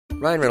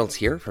Ryan Reynolds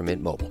here from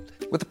Mint Mobile.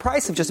 With the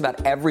price of just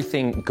about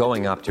everything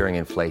going up during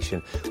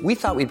inflation, we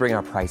thought we'd bring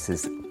our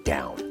prices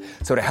down.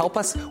 So to help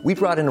us, we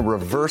brought in a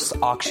reverse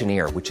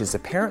auctioneer, which is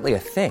apparently a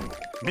thing.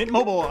 Mint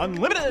Mobile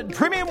Unlimited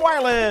Premium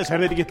Wireless. How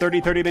to get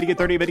 30, 30, bit to get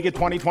 30, bit to get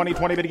 20, 20,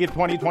 20, bit to get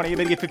 20, 20,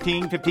 bit to get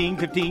 15, 15,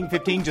 15,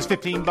 15, just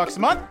 $15 a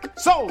month?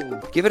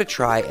 Sold! Give it a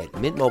try at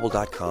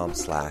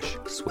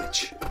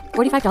mintmobile.com/switch.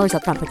 $45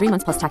 up front for 3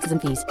 months plus taxes and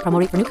fees. Promo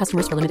rate for new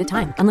customers for limited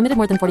time. Unlimited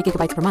more than 40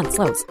 gigabytes per month.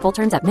 Slows full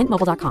terms at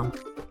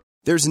mintmobile.com.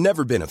 There's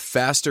never been a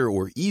faster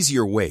or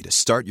easier way to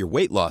start your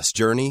weight loss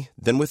journey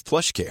than with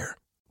PlushCare.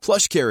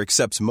 PlushCare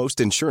accepts most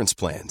insurance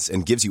plans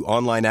and gives you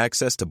online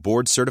access to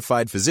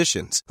board-certified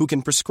physicians who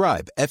can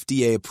prescribe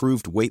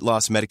FDA-approved weight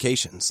loss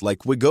medications like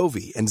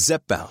Wegovy and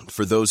Zepbound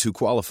for those who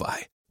qualify.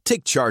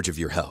 Take charge of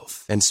your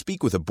health and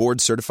speak with a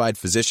board-certified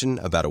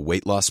physician about a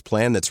weight loss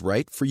plan that's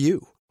right for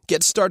you.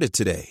 Get started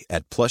today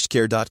at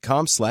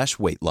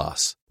plushcare.com/weight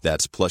loss.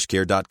 That's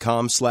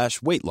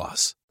plushcare.com/weight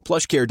loss.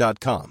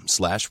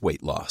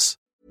 plushcare.com/weight loss.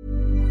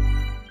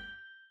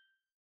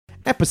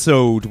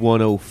 Episode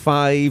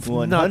 105.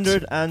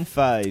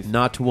 105.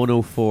 Not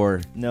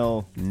 104.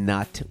 No.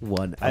 Not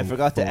 104. I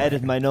forgot to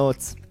edit my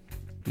notes.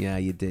 Yeah,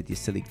 you did, you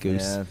silly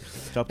goose. Yeah,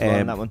 dropped the ball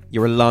on that one. You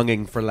were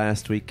longing for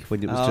last week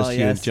when it was just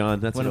you and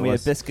John. That's when what we it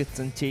was. had biscuits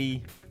and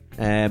tea.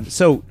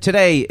 So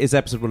today is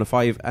episode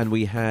 105 and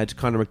we had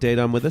Conor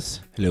McDade on with us.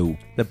 Hello.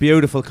 The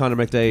beautiful Conor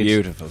McDade.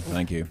 Beautiful,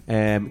 thank you.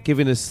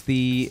 Giving us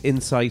the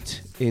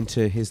insight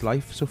into his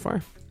life so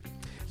far.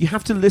 You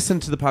have to listen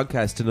to the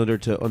podcast in order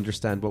to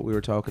understand what we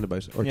were talking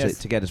about, or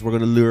to get us. We're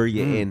going to lure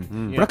you in.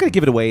 We're not going to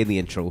give it away in the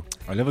intro.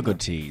 I love a good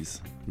tease.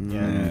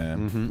 Yeah.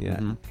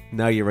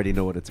 Now you already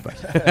know what it's about.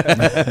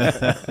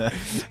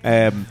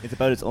 It's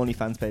about its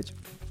OnlyFans page.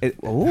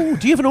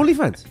 Do you have an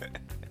OnlyFans?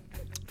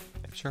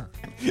 Sure.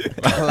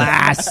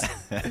 Class.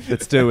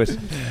 Let's do it.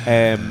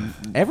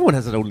 Everyone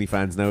has an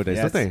OnlyFans nowadays,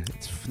 don't they?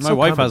 My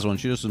wife has one.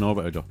 She doesn't know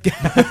about it though.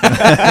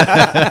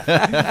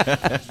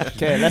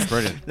 Okay,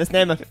 let's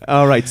name it.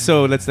 All right,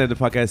 so let's name the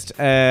podcast.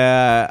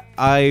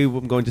 I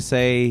am going to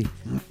say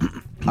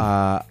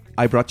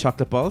I brought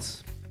chocolate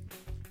balls.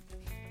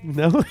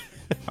 No?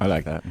 I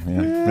like that.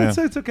 Yeah.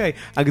 So it's okay.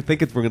 I could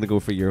think we're going to go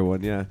for your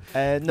one, yeah.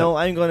 No,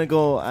 I'm going to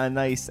go a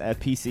nice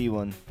PC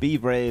one. Be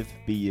brave,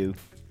 be you.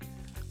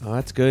 Oh,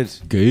 that's good.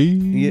 Gay.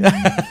 Yeah.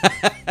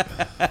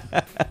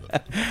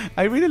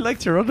 I really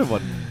liked your other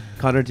one.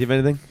 Conor, do you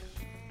have anything?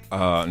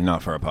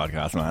 Not for a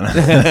podcast, man.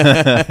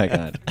 I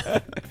can't.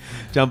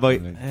 John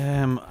Boy.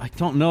 I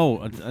don't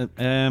know.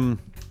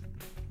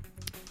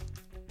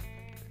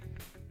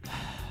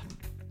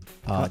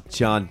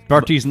 John.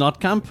 Bertie's Not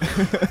Camp.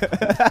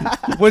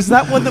 Was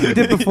that one that we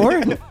did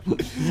before?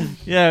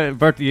 Yeah,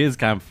 Bertie is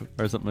camp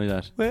or something like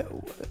that.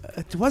 Well,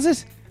 was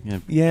it? Yeah.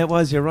 Yeah, it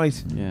was. You're right.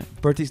 Yeah.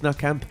 Bertie's Not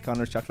Camp.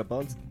 Connor's chocolate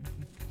balls.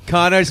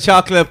 Connor's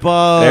chocolate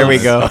balls. There we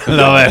go.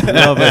 Love it.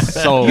 Love it.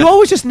 So you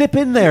always just nip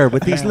in there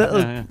with these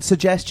little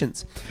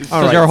suggestions.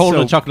 All right, you're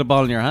holding a chocolate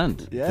ball in your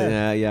hand.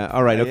 Yeah.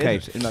 All right. Okay.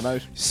 In my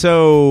mouth.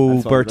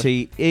 So,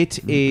 Bertie, it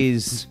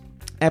is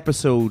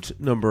episode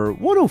number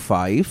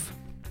 105.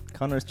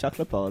 Connor's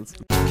chocolate balls.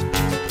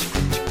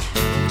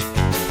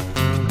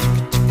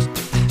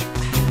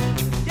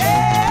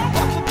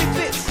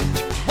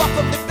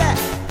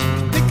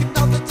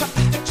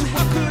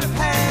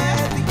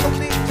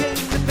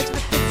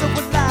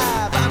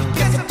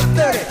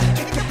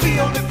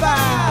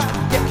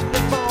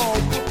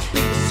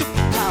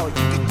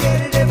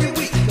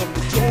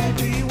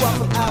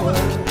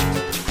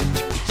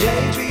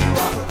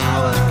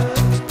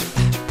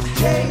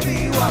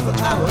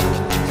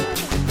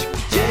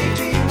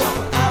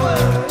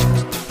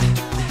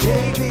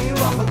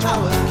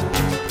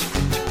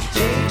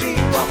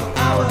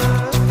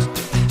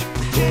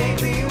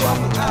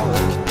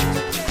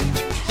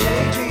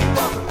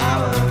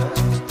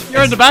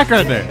 You're in the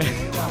background there.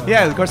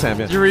 Yeah, of course I am.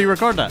 Yeah. Did you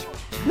re-record that?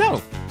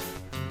 No.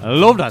 I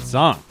love that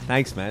song.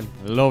 Thanks, man.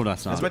 I love that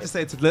song. I was about to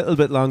say it's a little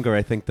bit longer,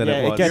 I think, than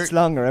it was. It gets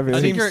longer every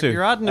I week. think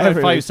you're adding about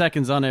Every 5 week.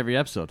 seconds on every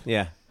episode.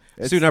 Yeah.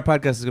 Soon our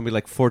podcast is going to be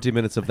like 40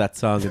 minutes of that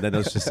song, and then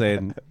us just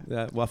saying,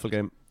 waffle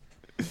game.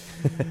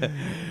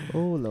 Oh,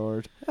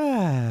 Lord.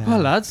 Well,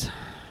 lads.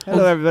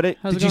 Hello, everybody.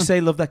 How's it Did you going?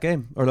 say love that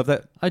game? Or love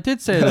that? I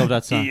did say I love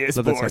that song.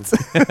 Love that song.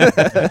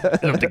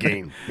 Love the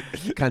game.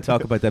 Can't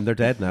talk about them. They're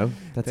dead now.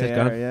 That's They it,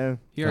 gone. are,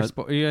 yeah.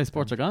 EA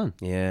Sports are gone.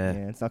 Yeah.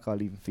 Yeah, it's not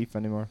called even FIFA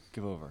anymore.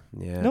 Give over.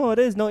 Yeah. No, it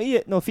is. No,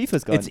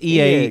 FIFA's gone. It's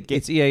EA.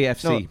 It's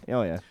EAFC.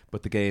 No, oh, yeah.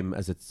 But the game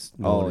as it's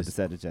known is...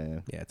 decided,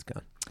 yeah. Yeah, it's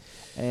gone.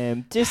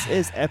 This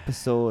is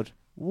episode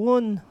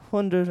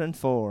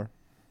 104.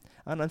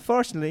 And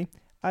unfortunately,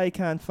 I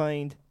can't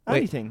find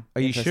anything.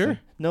 Are you interesting. sure?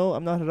 No,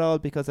 I'm not at all,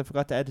 because I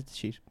forgot to edit the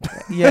sheet.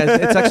 Yeah,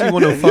 it's actually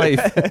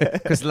 105.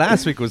 Because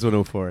last week was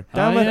 104.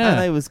 Damn it, yeah. and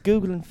I was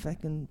Googling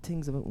fucking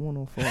things about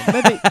 104.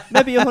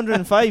 Maybe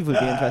 105 would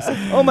be interesting.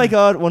 Oh my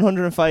god,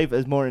 105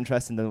 is more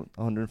interesting than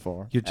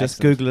 104. You're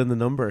just Excellent. Googling the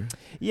number.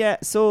 Yeah,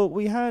 so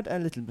we had a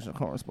little bit of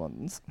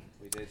correspondence.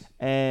 We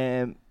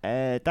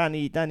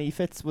Danny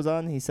Fitz was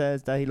on. He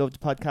says that he loved the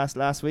podcast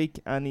last week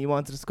and he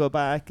wanted us to go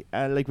back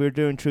like we were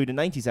doing through the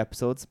 90s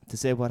episodes to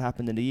say what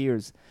happened in the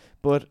years.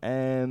 But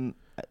the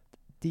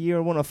year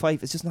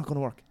 105 is just not going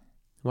to work.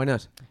 Why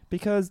not?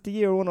 Because the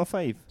year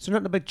 105. Is there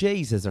nothing about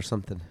Jesus or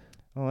something?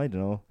 Oh, I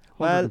don't know.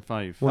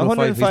 105.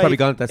 105. He's probably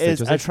gone at that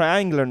stage. Is a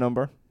triangular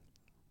number.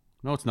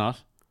 No, it's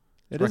not.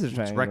 It is a It's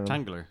triangular.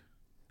 rectangular.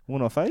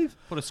 105?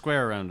 Put a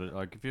square around it.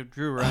 Like if you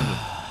drew around it.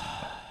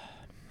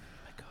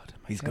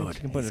 He's good.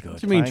 You can put He's it- good.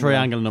 What do you mean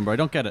triangle number? I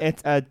don't get it.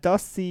 It's a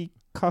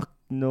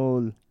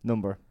Dossi-Cocknol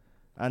number.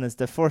 And it's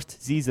the first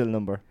Ziesel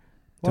number.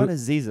 What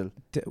is Ziesel?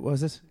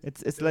 Was it?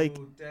 It's like...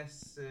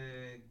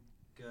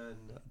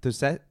 Does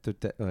that?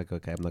 Okay,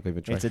 I'm not going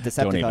to try. It's a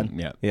Don't Decepticon. even.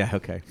 Yeah. Yeah,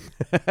 okay.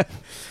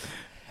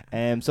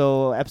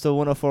 So episode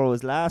 104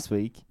 was last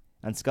week,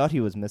 and Scotty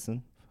was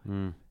missing.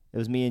 It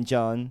was me and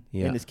John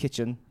in his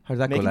kitchen. How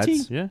did that go, making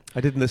lads? tea. Yeah.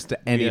 I didn't listen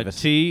to any we of had it.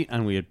 tea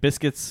and we had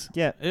biscuits.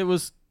 Yeah. It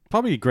was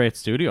probably a great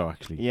studio,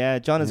 actually. Yeah,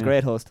 John is a Yeah.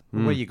 great host.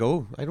 Where you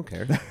go? I don't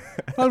care.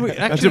 Well, we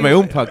I'll do my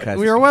own podcast.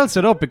 We were well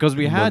set up because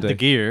we had Monday. the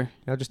gear.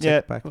 I'll just take Yeah.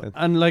 it back then.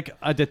 And like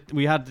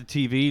we had the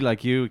TV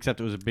like you, except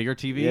it was a bigger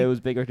TV. Yeah, it was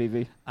bigger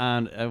TV.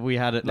 And we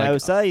had it Now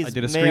like size I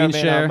did a may or screen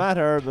may share. not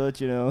matter, but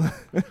you know.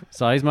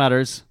 Size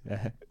matters.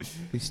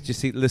 You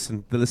see,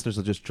 listen, the listeners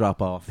will just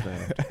drop off.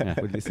 What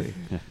do you see?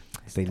 Yeah.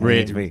 They need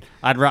Radio. me.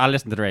 I'll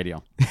listen to the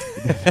radio.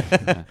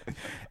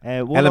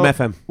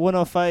 LMFM.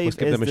 105 Let's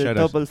give is them a the shout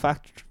out. double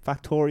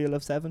factorial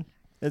of 7.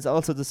 It's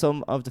also the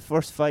sum of the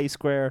first 5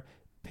 square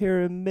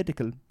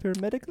pyramidal You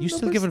numbers?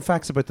 still giving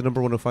facts about the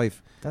number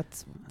 105?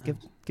 That's give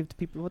the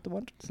people what they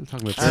want. Still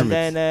talking about And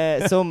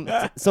pyramids.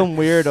 then some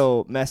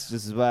weirdo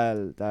messages as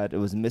well that it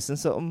was missing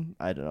something.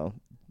 I don't know.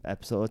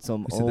 Episode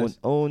some Who said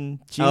own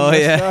that? genius Oh,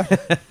 yeah.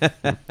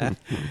 stuff.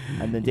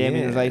 And then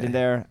Damien was Yeah. right in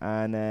there,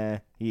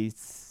 and he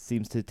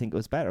seems to think it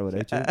was better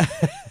without you.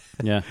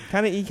 Yeah.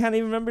 He can't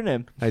even remember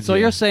him. So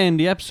you're saying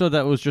the episode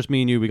that was just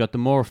me and you, we got the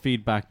more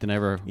feedback than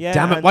ever. Yeah,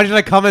 Damn it! and- Why did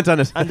I comment on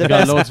it? And We the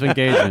got best loads of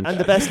engagement. and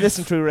the best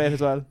listen through rate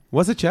as well.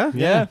 Was it? Yeah.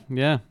 yeah.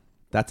 Yeah.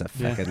 That's a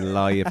Yeah. fucking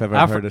lie if I've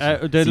ever heard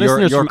it. The So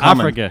listeners your from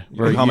comment, Africa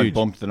Your were comment huge.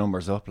 bumped the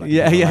numbers up. Like,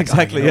 Yeah, people yeah, were like,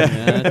 exactly, oh, you know,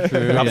 yeah. Yeah, true.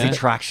 There's obviously Yeah.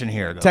 traction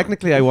here. Though.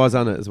 Technically, I was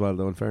on it as well,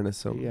 though. In fairness,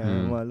 so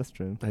Yeah, well, that's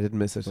true. I didn't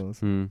miss it.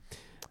 Hmm.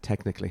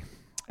 Technically,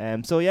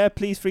 So yeah,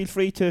 please feel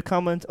free to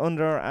comment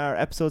under our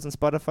episodes on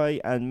Spotify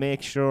and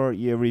make sure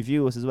you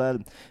review us as well,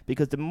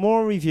 because the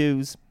more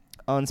reviews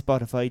on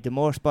Spotify, the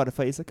more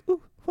Spotify is like,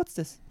 ooh, what's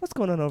this? What's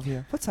going on over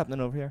here? What's happening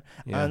over here?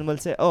 Yeah. And we'll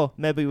say, oh,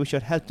 maybe we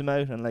should help them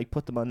out and like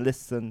put them on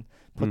lists and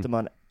put them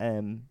on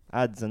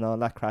ads and all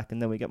that crack,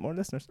 and then we get more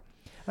listeners.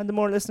 And the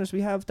more listeners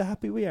we have, the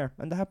happier we are,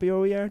 and the happier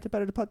we are, the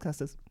better the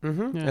podcast is.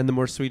 mm-hmm. Yeah. And the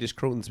more Swedish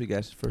krones we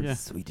get for Yeah.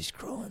 Swedish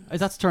Crown.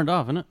 That's turned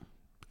off, isn't it?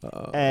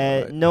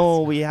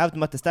 No, we have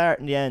them at the start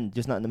and the end,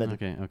 just not in the middle.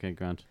 Okay,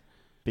 Grant.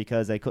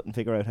 Because I couldn't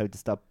figure out how to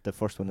stop the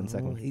first one and the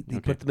second one. He Okay.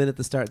 put them in at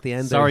the start, at the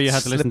end. Sorry there, you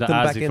had to listen slipped to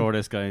them ads back in. before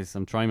this, guys.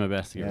 I'm trying my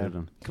best to get Yeah. rid of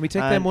them. Can we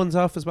take And- them ones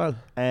off as well?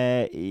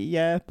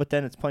 Yeah, but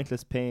then it's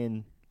pointless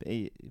paying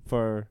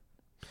for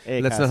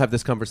Let's not have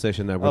this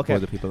conversation now. We're Okay. for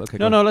the people. Okay.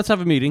 No, let's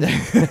have a meeting.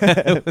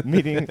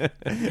 meeting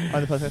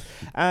on the podcast.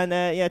 And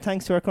yeah,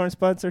 thanks to our current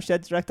sponsor,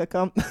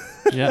 shedsdirect.com.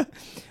 Yeah.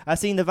 I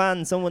seen the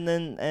van. Someone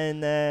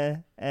in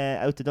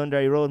out to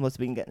Dundee Road must have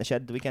been getting a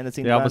shed the weekend. I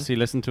seen They the van. obviously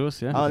listen to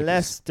us, yeah.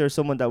 Unless there's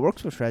someone that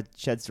works for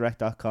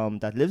shedsdirect.com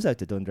that lives out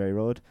to Dundee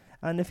Road.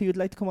 And if you would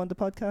like to come on the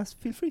podcast,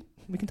 feel free.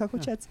 We can talk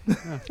about sheds.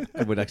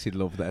 I would actually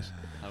love that.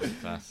 That was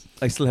class.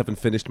 I still haven't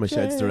finished my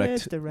Sheds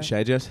Direct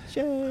shed yet.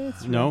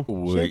 Sheds. No?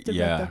 Yeah.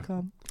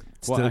 Shedsdirect.com.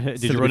 Did still you to run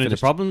be into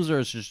finished. problems or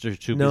is it just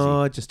too busy?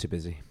 No, just too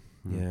busy.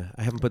 Yeah,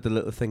 I haven't put the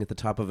little thing at the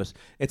top of it.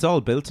 It's all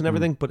built and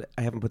everything, but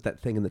I haven't put that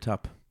thing in the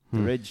top. The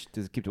ridge.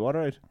 Does it keep the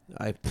water out?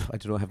 I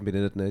don't know. I haven't been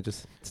in it now.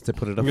 Just to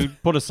put it up. We'll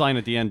put a sign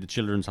at the end, the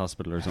Children's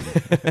Hospital or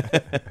something.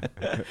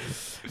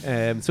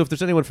 So if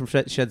there's anyone from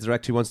Sheds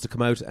Direct who wants to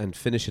come out and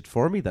finish it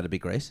for me, that'd be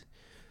great.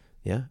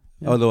 Yeah.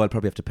 Although I'll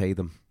probably have to pay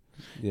them.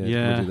 Yeah.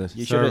 Yeah. to do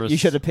that. You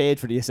should have paid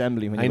for the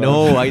assembly. When I you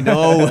know. bought I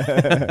know.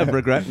 I'm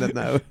regretting it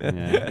now.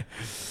 Yeah.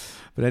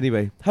 But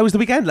anyway, how was the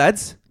weekend,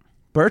 lads?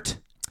 Bert?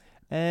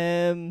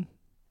 it.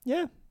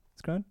 Yeah,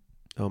 it's grand.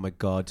 Oh my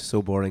God,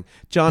 so boring.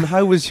 John,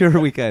 how was your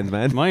weekend,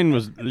 man? Mine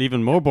was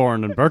even more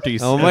boring than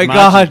Bertie's. Oh my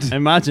Imagine- God.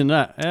 Imagine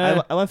that.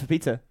 I went for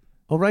pizza.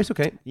 Oh right,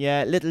 okay.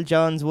 Yeah, Little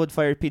John's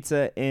wood-fired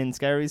pizza in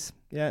Scary's.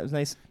 Yeah, it was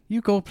nice.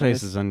 You go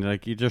places and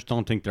like you just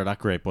don't think they're that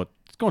great, but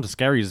going to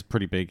Scary's is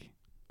pretty big.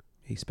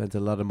 He spent a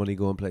lot of money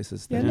going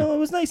places. Yeah, then. no, it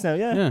was nice now,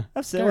 yeah. Yeah,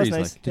 I've said it was Scary's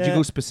nice. like- Did you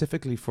go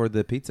specifically for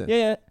the pizza?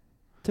 Yeah.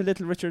 To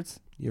Little Richard's.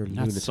 You're a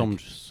That's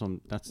lunatic.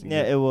 some. That's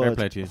Yeah, it fair was.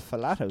 play to you.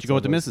 Flat out. Did you go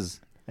with the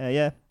missus?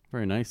 Yeah.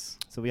 Very nice.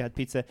 So we had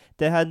pizza.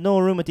 They had no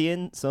room at the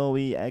inn, so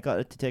we got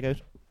it to take out.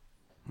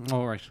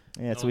 All right.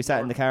 Yeah, so we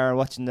sat in the car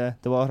watching the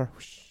water.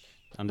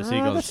 And the Oh,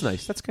 seagulls. that's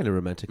nice. That's kind of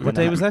romantic. Then What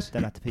I day had- was that?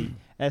 Then I had to pee.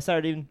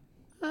 Saturday evening.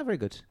 Ah, very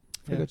good.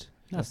 Very Yeah. good.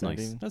 That's Saturday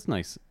nice. evening. That's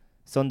nice.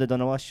 Sunday done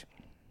a wash.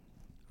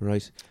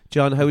 Right.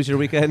 John, how was your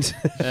weekend?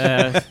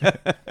 I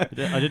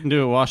didn't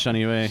do a wash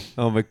anyway.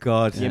 Oh my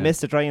God. You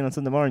missed the drying on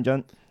Sunday morning,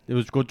 John. It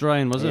was good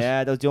drying, was it?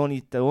 Yeah, that was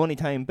the only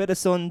time. Bit of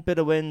sun, bit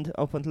of wind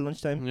up until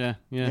lunchtime. Yeah.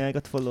 Yeah, I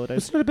got the full load out.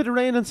 Was there a bit of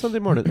rain on Sunday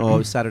morning? Oh, it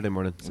was Saturday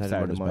morning.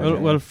 Saturday was morning.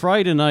 bad. Well,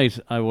 Friday night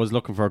I was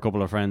looking for a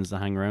couple of friends to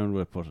hang around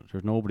with, but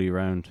there's nobody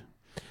around.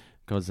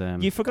 Because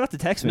you forgot to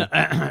text me.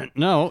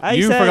 No, I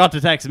you said- forgot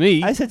to text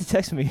me. I said to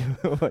text me.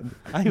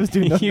 I was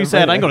doing nothing. You on said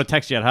Friday. I'm going to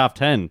text you at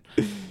 10:30.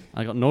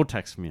 I got no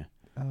text from you.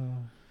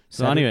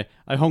 So anyway,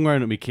 I hung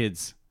around with my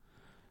kids.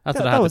 That's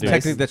what I had to was do. nice.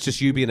 Technically, that's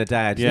just you being a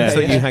dad. Yeah. It's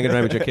like you hanging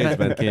around with your kids,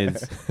 man.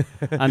 Kids.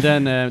 And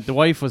then the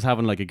wife was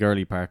having like a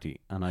girly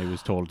party, and I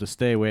was told to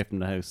stay away from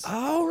the house.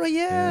 Oh, right,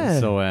 yeah.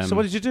 So,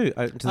 what did you do? To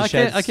the I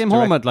sheds came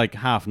direct? home at like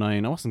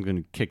 9:30. I wasn't going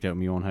to kicked out of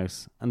my own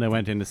house, and they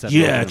went in to set.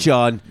 Yeah,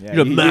 John. Yeah,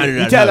 You're a you- man you in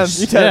that tell house.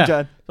 him. You tell him, Yeah.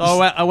 John.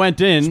 So I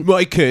went in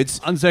My kids.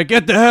 and said,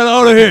 "Get the hell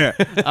out of here!"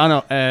 I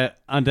know.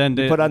 And then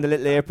Put on the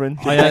little apron.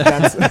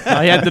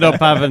 I ended up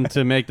having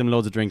to make them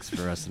loads of drinks for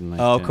the rest of the night.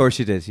 Oh, of yeah. course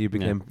you did. You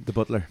became the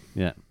butler.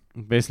 Yeah.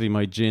 Basically,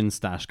 my gin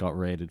stash got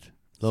raided.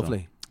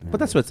 Lovely.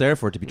 But that's what it's there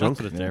for, to be drunk.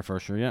 That's what it's there for,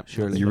 sure. Yeah.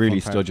 Surely. You The really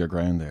fun stood your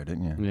ground there,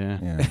 didn't you?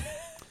 Yeah.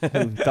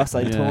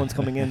 Docile Yeah. tones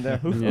coming in there.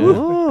 Yeah.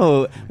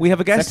 Oh, we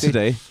have a guest Sexy.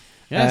 today.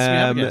 Yes, we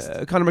have a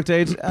guest. Conor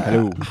McDade.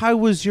 Hello. How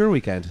was your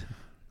weekend?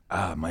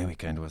 My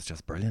weekend was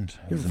just brilliant.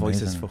 It Your was voice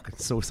is amazing. fucking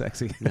so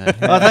sexy.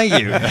 Oh, thank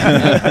you.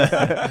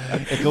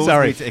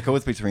 It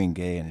goes between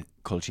gay and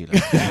culty.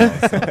 Like,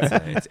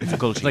 so it's a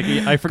culty. Like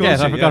I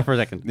forgot for a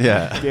second.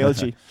 yeah.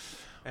 Gailgy.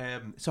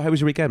 So how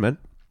was your weekend, man?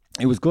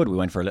 It was good. We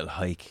went for a little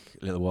hike,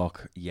 a little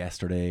walk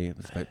yesterday. It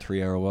was about a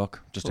 3-hour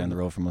walk just down the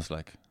road from us,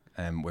 like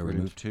where we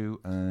moved to.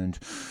 And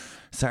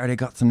Saturday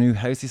got some new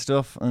housey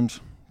stuff and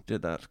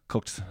did that.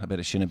 Cooked a bit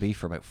of shin of beef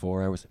for about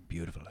 4 hours.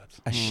 Beautiful,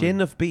 lads. A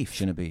shin of beef.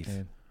 Shin of beef.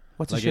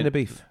 What's Like a shin a- of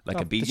beef? Like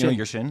Oh, a beef, the you know, shin.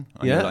 your shin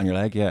Yeah. on your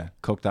leg. Yeah,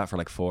 cooked that for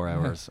like 4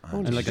 hours.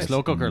 And like a just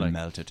slow cooker, like?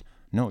 melted.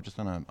 No, just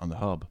on the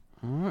hob.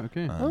 Oh,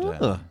 okay.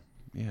 And,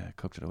 yeah,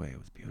 cooked it away. It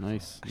was beautiful.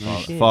 Nice.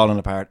 Falling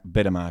apart.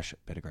 Bit of mash,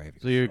 bit of gravy.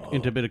 So you're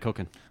into a bit of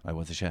cooking. I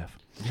was a chef.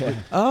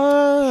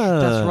 Ah,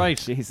 That's right.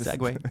 Jesus.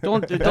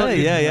 Don't.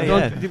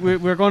 Yeah.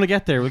 We're going to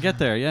get there. We'll get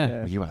there. Yeah. Yeah.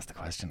 Well, you asked the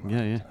question.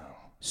 Yeah.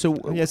 So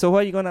Yeah, so what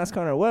are you going to ask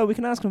Conor? Well, we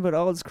can ask him about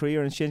all his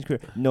career and Shane's career.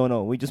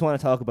 No, we just want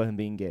to talk about him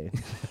being gay.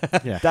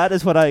 Yeah. That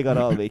is what I got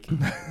all week.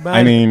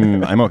 I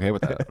mean, I'm okay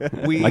with that.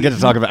 I get to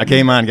talk about a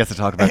gay man gets to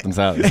talk about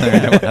themselves.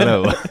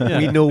 Hello. Yeah.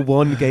 we know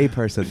one gay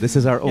person. This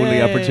is our only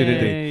Yay.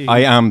 opportunity.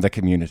 I am the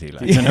community.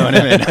 Like, you know what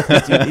I mean?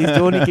 He's the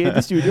only gay in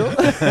the studio.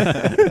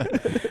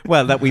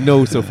 Well, that we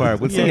know so far.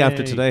 We'll see Yay.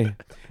 after today.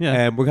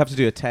 Yeah. We'll have to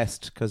do a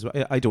test because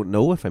I don't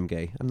know if I'm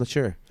gay. I'm not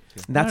sure.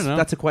 And I don't know.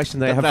 that's a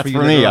question that I have That's for you.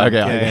 for me,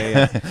 later on.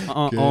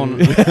 okay,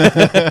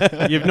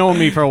 Yeah. You've known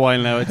me for a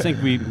while now. I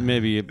think we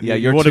maybe. Yeah,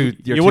 you you're would too- have.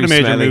 you're You would have too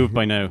made smelly. a move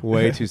by now.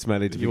 Way too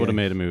smelly to be You would have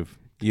gay. made a move.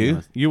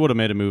 You? You would have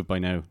made a move by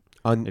now.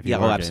 If you Yeah,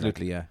 were gay,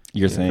 absolutely, yeah.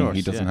 You're Yeah, of saying course,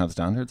 he doesn't yeah. have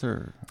standards,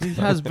 or He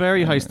has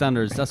very high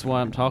standards. That's why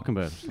I'm talking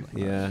about.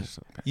 Yeah.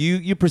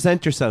 You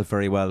present yourself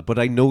very well, but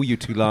I know you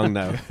too long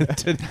now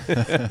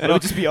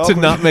to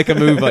not make a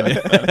move on you.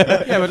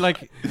 Yeah, but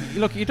like,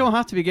 look, you don't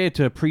have to be gay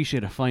to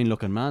appreciate a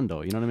fine-looking man,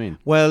 though. You know what I mean?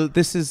 Well,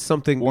 this is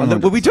something.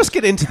 100%. Well, we just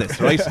get into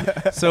this, right?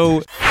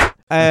 So,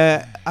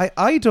 I'm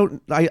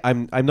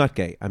not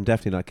gay. I'm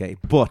definitely not gay,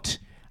 but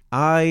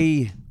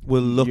I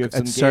will look You have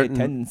some at gay certain.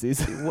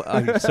 tendencies. Well,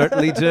 I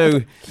certainly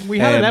do. We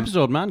had an Um,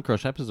 episode, Man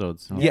Crush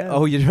episodes. So. Yeah.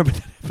 Oh, you remember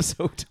that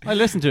episode? I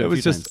listened to it. It a was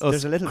few just times.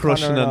 There's a us little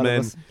crushing Conor in on all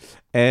of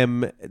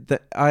men. us.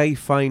 That I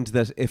find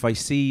that if I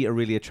see a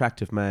really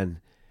attractive man,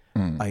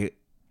 I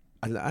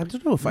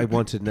don't know if I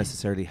want to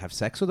necessarily have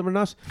sex with him or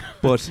not,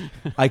 but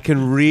I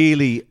can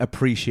really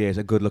appreciate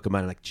a good-looking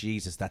man. Like,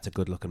 Jesus, that's a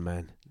good-looking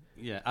man.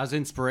 Yeah, as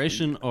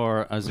inspiration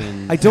or as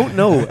in. I don't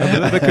know. I'm a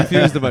little bit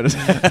confused about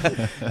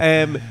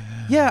it.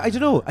 Yeah, I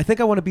don't know. I think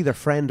I want to be their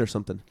friend or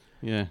something.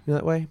 Yeah. You know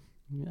that way?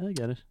 Yeah, I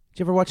get it. Do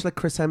you ever watch like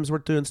Chris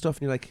Hemsworth doing stuff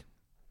and you're like,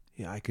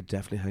 yeah, I could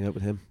definitely hang out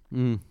with him.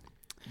 Mm.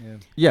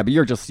 yeah, but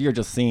you're just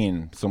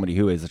seeing somebody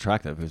who is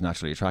attractive, who's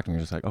naturally attractive. You're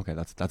just like, okay,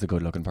 that's a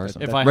good looking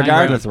person. If I hang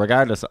regardless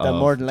That of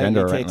more than gender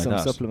or likely take anything some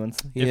like that.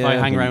 supplements. If Yeah. I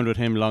hang around with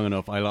him long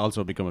enough, I'll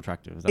also become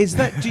attractive. Is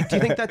that? Do you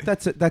think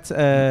that's That's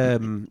a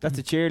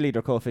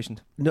cheerleader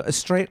coefficient. no, a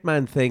straight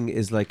man thing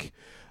is like,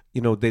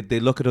 you know, they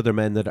look at other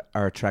men that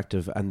are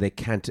attractive and they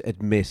can't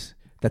admit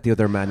that the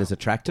other man is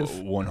attractive.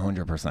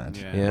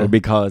 100%. Yeah. Well,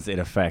 because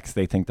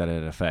they think that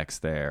it affects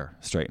their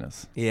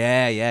straightness.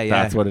 Yeah.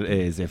 That's what it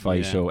is. If I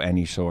Yeah. show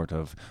any sort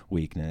of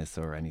weakness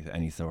or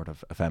any sort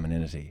of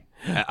femininity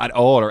at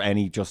all, or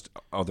any just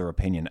other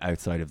opinion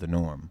outside of the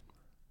norm,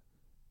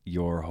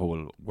 your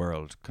whole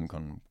world can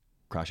come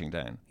crashing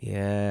down.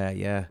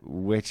 Yeah.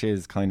 Which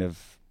is kind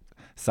of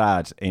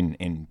sad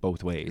in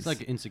both ways. It's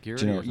like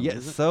insecurity. Do you know, or something, yeah,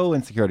 is it? so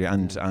insecurity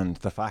and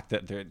the fact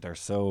that they're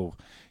so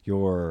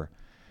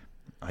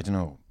I don't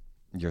know,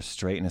 your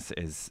straightness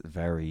is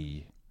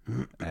very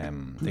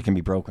it can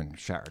be broken,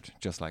 shattered,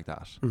 just like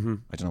that. Mm-hmm.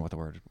 I don't know what the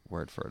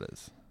word for it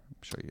is. I'm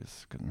sure you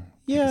can think of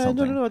Yeah,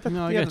 something. no.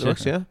 No, I Yeah, get that you.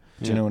 works, yeah.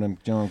 Do you know where I'm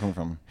coming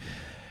from?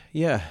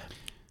 Yeah.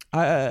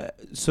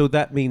 So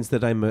that means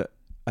that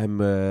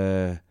I'm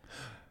a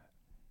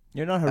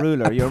You're not a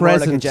ruler. a You're more like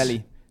a present-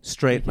 jelly.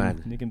 Straight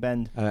man. You can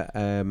bend.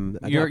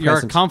 You're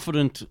a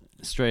confident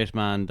straight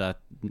man that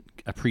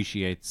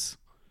appreciates.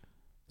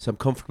 So I'm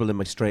comfortable in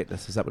my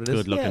straightness. Is that what it is?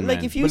 Good looking Yeah, like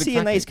men. if you Well, see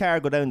exactly. a nice car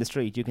go down the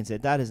street, you can say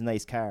that is a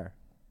nice car,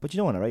 but you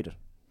don't want to ride it.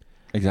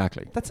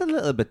 Exactly. That's a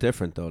little bit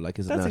different though. Like,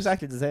 is it That's not?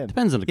 exactly the same.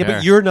 Depends on the Yeah, car.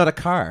 but you're not a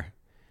car.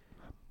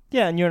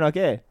 Yeah, and you're not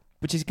gay,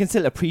 but you can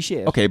still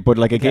appreciate it. Okay, but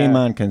like a gay Yeah.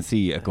 man can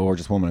see a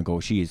gorgeous woman and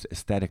go, she is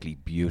aesthetically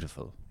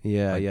beautiful.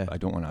 Yeah, yeah. I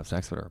don't want to have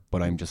sex with her,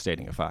 but I'm just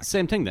stating a fact.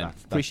 Same thing then.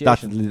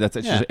 Appreciation. That's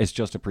it's, Yeah. it's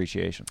just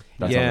appreciation.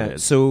 That's all Yeah. it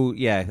is. So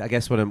yeah, I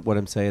guess what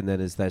I'm saying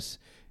then is that,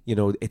 you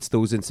know, it's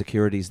those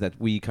insecurities that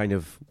we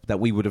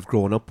would have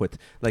grown up with,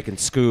 like in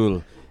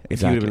school.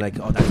 If you would have been like,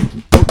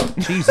 oh,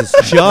 Jesus,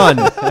 John.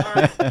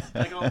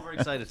 I got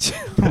overexcited.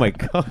 Oh my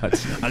God.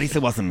 At least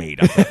it wasn't me.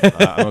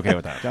 I'm okay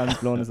with that. John's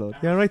blown his load.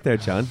 Yeah, right there,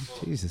 John.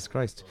 Jesus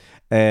Christ.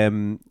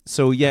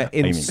 So yeah,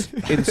 in Amy.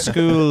 in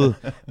school,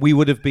 we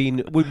would have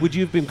been. Would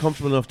you have been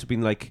comfortable enough to be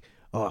like,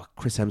 oh,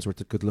 Chris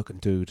Hemsworth's a good-looking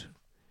dude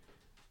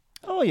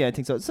Oh yeah, I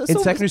think so. in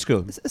secondary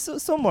school?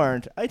 Some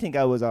weren't. I think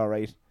I was all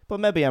right, but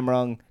maybe I'm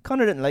wrong.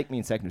 Connor didn't like me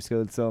in secondary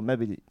school, so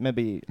maybe I'm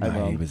He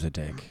wrong. was a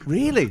dick.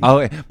 Really?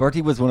 Oh,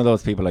 Bertie was one of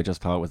those people I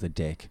just thought was a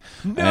dick.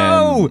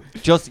 No!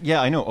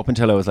 I know, up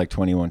until I was like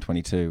 21,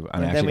 22,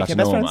 and I And actually then we got to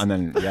became know him, best and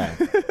then, yeah.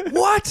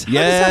 What?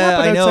 Yeah, How does that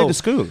happen I outside know. of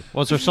school?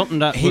 Was there something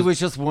that He was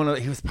just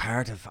he was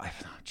part of, I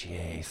don't know,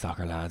 GA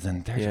soccer lads,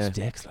 and they're Yeah. just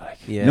dicks, like.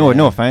 Yeah.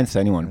 No offense to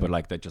anyone, but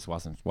like, that just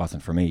wasn't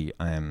for me.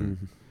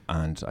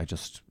 And I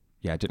just,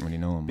 I didn't really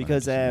know him.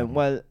 Because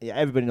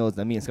everybody knows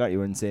that me and Scotty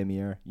were in the same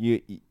year.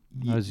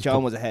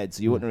 John was ahead,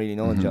 so you wouldn't really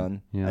know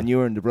John, Yeah. and you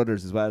were in the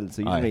brothers as well,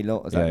 so you didn't really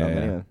notice that long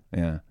anyway.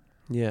 Yeah.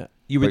 Yeah.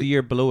 You were the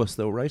year below us,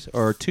 though, right?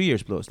 Or 2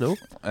 years below us, no?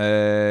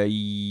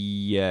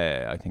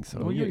 Yeah, I think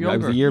so. Oh, you're I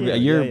was a younger.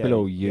 year Yeah,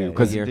 below yeah, you. yeah,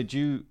 Because yeah.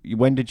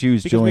 when did you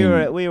Because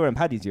join? we were in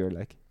Paddy's year,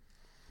 like.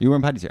 You were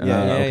in Paddy's year?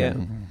 Yeah, Ah, yeah,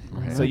 okay.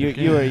 yeah. So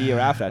you were a year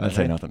after that. I'll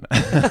say right? nothing.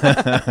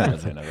 I'll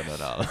say nothing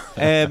at all.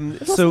 It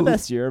wasn't So the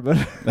best year, but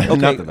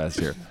Not the best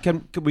year.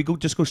 can we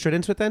just go straight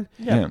into it then?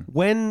 yeah.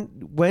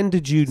 When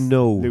did you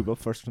know Lube up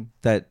first.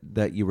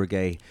 that you were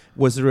gay?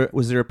 Was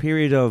there a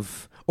period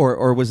of,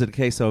 or was it a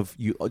case of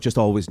you just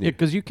always knew? Yeah,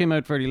 because you came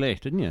out fairly late,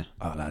 didn't you?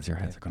 Oh, lads, your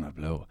heads are going to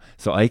blow.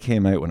 So I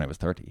came out when I was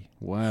 30.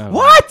 Wow.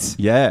 What?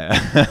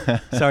 Yeah.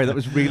 Sorry, that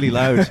was really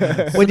loud.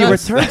 When you were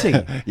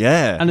 30.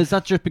 Yeah. And is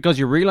that just because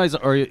you realised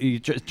it, or you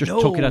just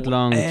took it that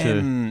long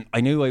to... I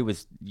knew I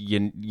was,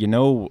 you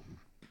know,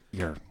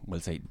 you're, we'll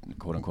say,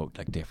 quote unquote,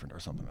 like different or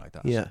something like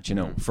that. Yeah. Do you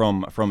know,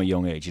 from a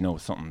young age, you know,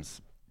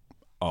 something's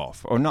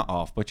off, or not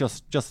off, but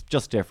just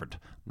different.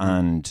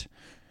 And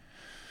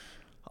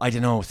I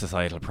don't know,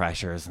 societal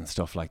pressures and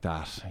stuff like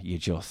that. You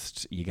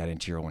get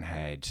into your own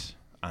head.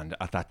 And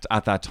at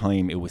that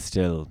time, it was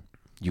still,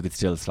 you could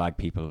still slag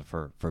people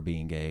for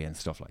being gay and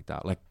stuff like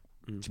that. Like,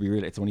 to be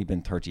real, it's only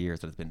been 30 years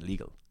that it's been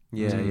legal.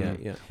 Yeah.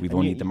 We've And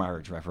only, you- the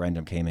marriage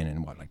referendum came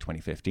in like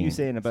 2015. You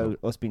saying about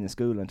us being in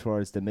school and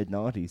towards the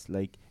mid-noughties,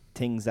 like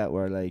things that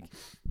were like,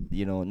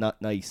 you know,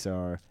 not nice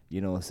or,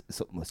 you know,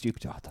 something was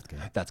stupid. Oh, that's gay.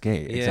 That's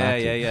gay. Yeah,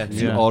 Exactly. yeah. So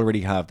you Yeah.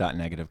 already have that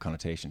negative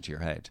connotation to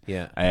your head.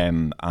 Yeah.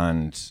 And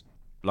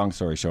long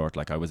story short,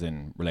 like I was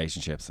in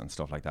relationships and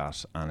stuff like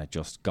that, and it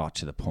just got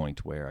to the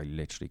point where I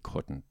literally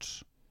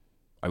couldn't.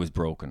 I was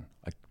broken.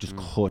 I just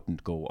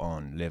couldn't go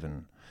on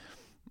living.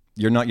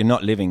 You're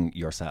not living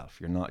yourself.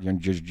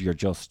 You're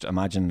just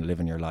imagine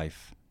living your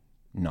life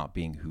not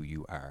being who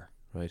you are.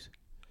 Right.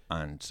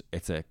 And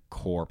it's a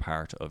core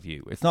part of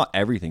you. It's not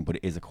everything, but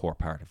it is a core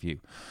part of you.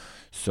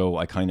 So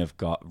I kind of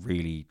got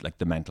really, like,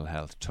 the mental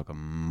health took a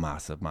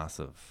massive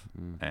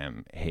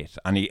hit,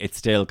 and it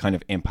still kind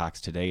of impacts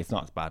today. It's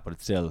not as bad, but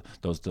it's still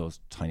those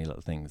tiny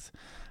little things.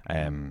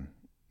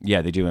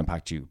 Yeah, they do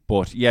impact you.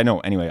 But yeah, no.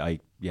 Anyway,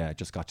 I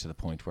just got to the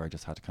point where I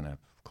just had to kind of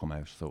come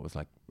out. So it was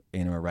like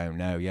in or around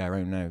now. Yeah,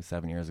 around now,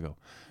 7 years ago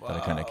that I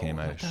kind of came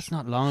out. That's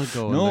not long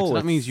ago. No, like, so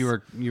that means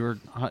it's- you were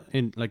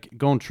in like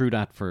going through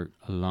that for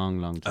a long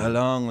time. A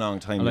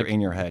long time. Like- You're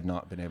in your head,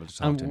 not being able to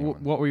talk And to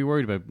anyone. what were you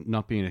worried about?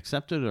 Not being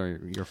accepted,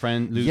 or your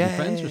friend losing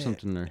friends or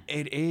something? Or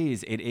It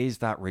is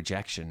that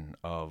rejection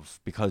of,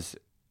 because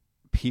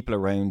people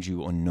around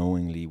you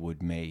unknowingly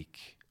would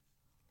make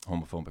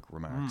homophobic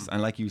remarks,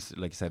 and like you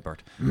said,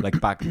 Bert,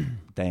 like back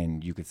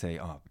then you could say,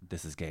 "Oh,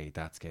 this is gay,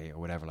 that's gay," or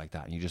whatever like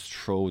that, and you just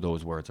throw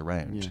those words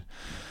around. Yeah.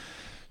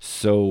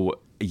 So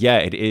yeah,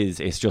 it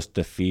is. It's just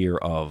the fear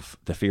of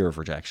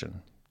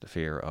rejection, the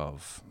fear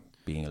of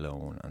being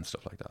alone and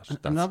stuff like that.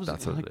 and that was,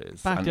 that's what like, it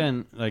is. Back And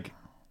then, like,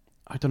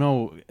 I don't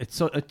know.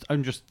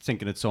 I'm just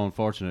thinking it's so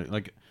unfortunate.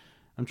 Like,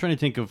 I'm trying to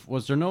think of,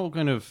 was there no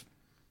kind of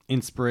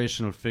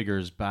inspirational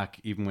figures back,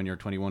 even when you're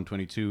 21,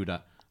 22,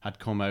 that had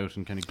come out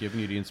and kind of given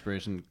you the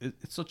inspiration?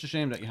 It's such a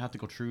shame that you had to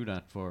go through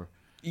that for.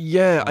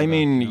 Yeah, I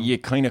mean, you know? you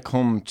kind of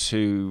come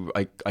to.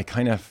 I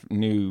kind of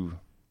knew.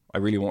 I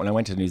really when I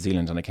went to New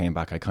Zealand and I came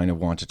back, I kind of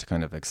wanted to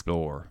kind of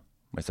explore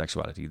my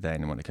sexuality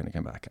then when I kind of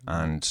came back.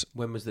 And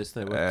When was this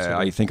now?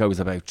 I think I was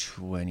about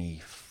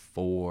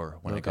 24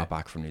 when I Okay. got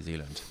back from New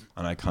Zealand,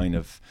 and I kind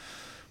of,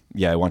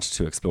 I wanted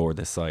to explore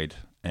this side.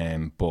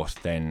 But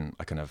then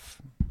I kind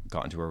of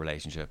got into a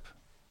relationship,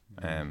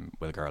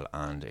 with a girl,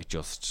 and it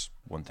just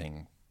one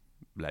thing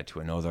led to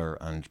another,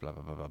 and blah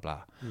blah blah blah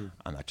blah,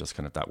 and that just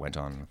that went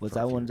on. Was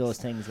that one of those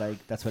things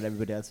like that's what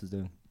everybody else was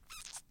doing?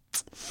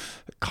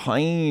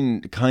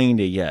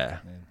 Kinda, yeah.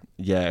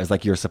 Yeah, it's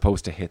like you're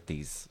supposed to hit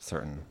these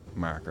certain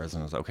markers,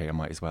 and I was like, okay, I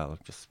might as well.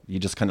 You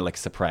just kind of like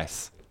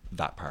suppress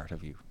that part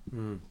of you,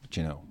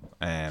 you know.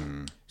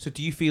 So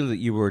do you feel that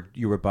you were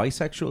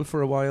bisexual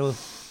for a while?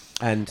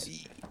 And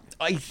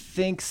I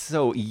think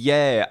so,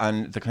 yeah.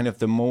 And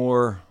the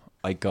more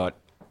I got,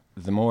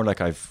 the more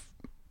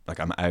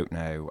I'm out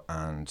now,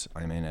 and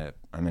I'm in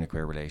a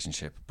queer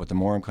relationship. But the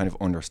more I'm kind of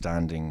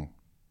understanding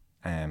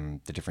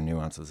the different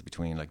nuances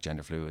between like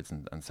gender fluids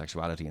and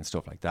sexuality and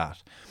stuff like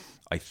that,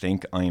 I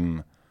think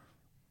I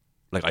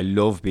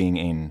love being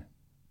in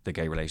the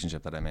gay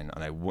relationship that I'm in,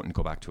 and I wouldn't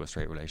go back to a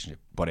straight relationship,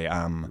 but I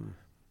am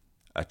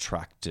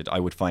attracted. I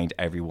would find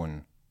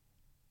everyone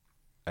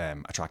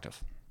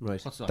attractive.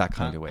 Right. What's that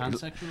kind of way.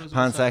 Pansexual?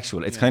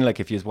 Pansexual. It's kind of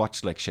like if you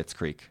watch like Schitt's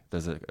Creek,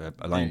 there's a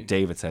line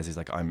David says, he's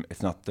like,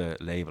 it's not the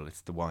label,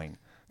 it's the wine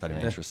that I'm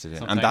interested in.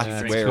 Sometimes And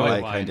that's where I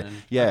kind of,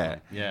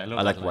 I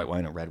like that white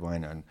wine and red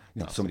wine, and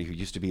somebody who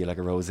used to be like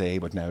a rosé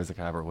but now is a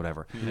cab or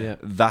whatever. Yeah.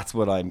 That's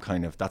what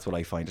that's what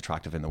I find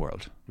attractive in the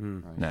world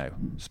now.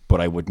 But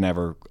I would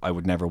never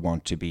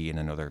want to be in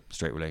another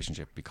straight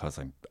relationship, because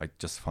I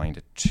just find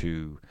it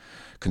too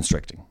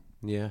constricting.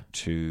 Yeah.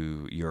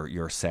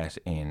 You're set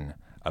in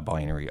a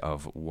binary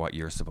of what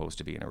you're supposed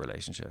to be in a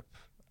relationship,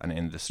 and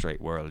in the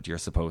straight world you're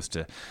supposed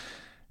to,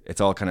 it's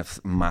all kind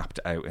of mapped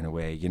out in a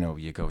way, you know,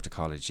 you go to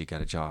college, you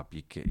get a job,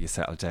 you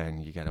settle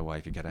down, you get a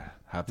wife, you get to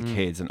have the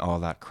kids and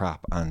all that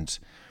crap, and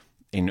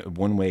in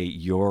one way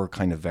you're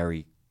kind of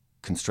very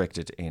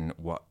constricted in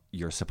what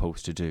you're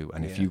supposed to do,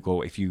 and if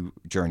you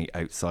journey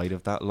outside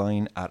of that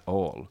line at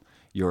all,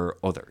 you're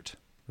othered.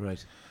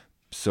 Right.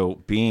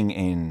 So being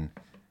in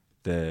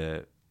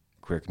the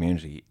queer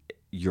community,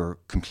 you're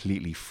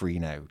completely free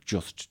now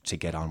just to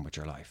get on with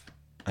your life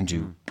and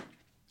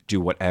do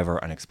whatever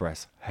and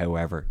express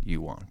however you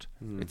want.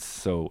 It's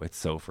so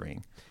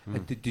freeing.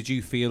 And did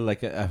you feel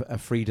like a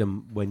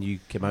freedom when you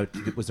came out?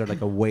 Was there like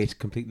a weight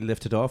completely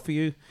lifted off for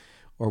you,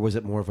 or was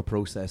it more of a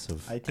process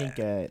of? I think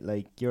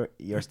like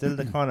you're still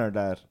the Conor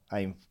that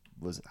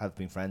have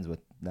been friends with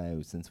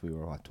now since we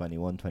were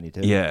 21,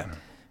 22. Yeah.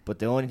 But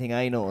the only thing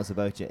I notice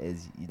about you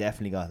is you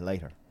definitely got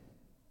lighter.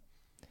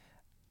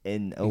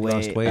 In a You way,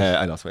 lost weight.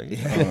 I lost weight.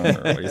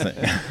 What do you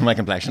say? My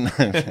complexion.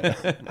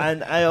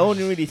 And I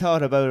only really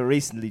thought about it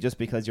recently, just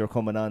because you're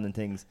coming on and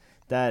things,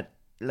 that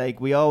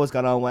like we always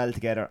got on well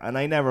together, and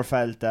I never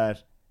felt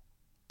that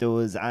there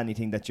was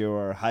anything that you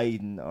were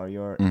hiding, or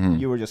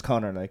you were just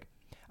Conor, like.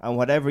 And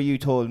whatever you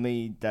told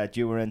me that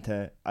you were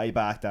into, I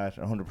backed that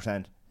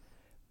 100%.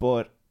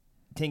 But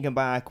thinking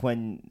back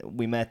when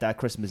we met that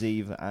Christmas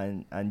Eve,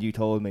 and you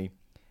told me,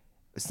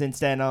 since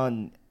then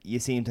on, you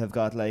seem to have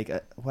got like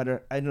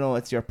whether, I don't know,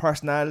 it's your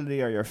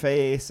personality or your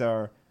face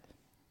or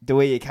the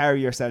way you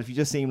carry yourself, you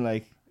just seem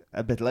like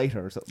a bit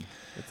lighter or something.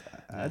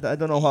 I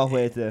don't know what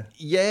way to.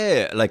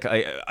 Yeah, like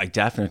I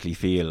definitely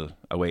feel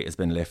a weight has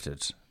been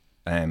lifted.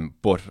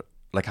 But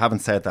like, having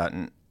said that,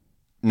 and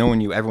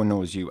knowing you, everyone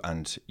knows you,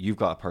 and you've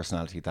got a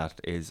personality that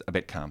is a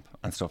bit camp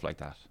and stuff like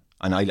that.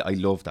 And I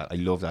love that. I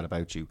love that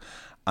about you.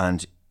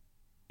 And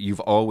you've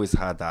always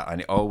had that,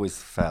 and I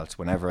always felt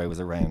whenever I was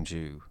around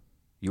you,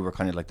 you were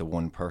kind of like the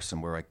one person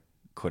where I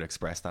could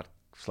express that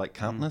slight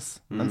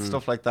campness and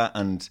stuff like that,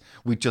 and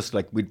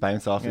we'd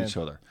bounce off each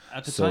other.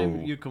 At the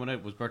time you coming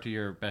out, was Bertie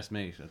your best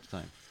mate at the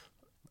time,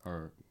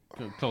 or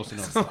close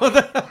enough? You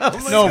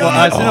can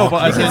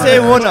say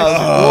one of.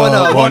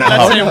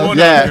 Let's say one.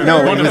 Yeah,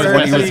 no, one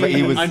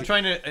he was. I'm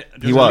trying to.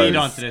 There's he a was. lead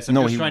on to this. I'm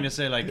No, just he- trying to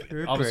say, like,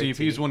 obviously, if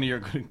he's one of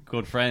your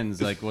good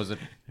friends, like,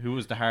 who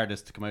was the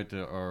hardest to come out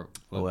to, or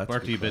that's a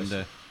Bertie good been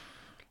the?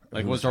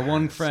 Like, was there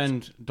one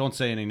friend? Don't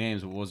say any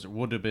names. But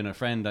would have been a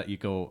friend that you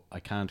go, I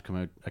can't come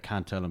out, I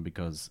can't tell him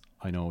because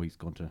I know he's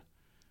going to.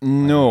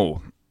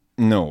 No,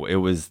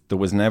 there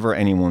was never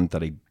anyone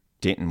that I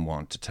didn't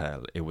want to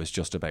tell. It was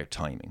just about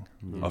timing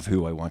of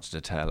who I wanted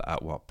to tell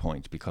at what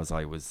point, because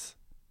I was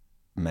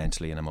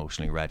mentally and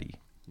emotionally ready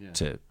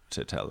to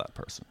tell that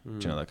person. Do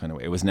you know, that kind of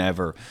way? It was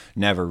never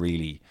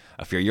really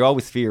a fear. You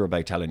always fear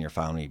about telling your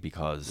family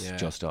because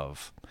just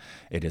of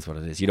it is what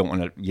it is. You don't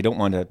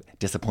want to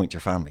disappoint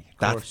your family.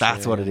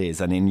 That's what it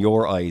is. And in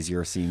your eyes,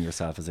 you're seeing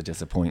yourself as a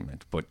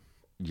disappointment, but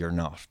you're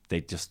not.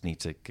 They just need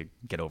to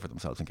get over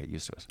themselves and get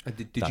used to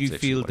it. Did you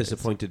feel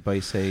disappointed by,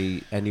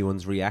 say,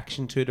 anyone's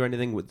reaction to it or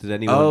anything? Did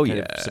anyone kind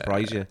of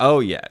surprise you? Oh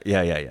yeah.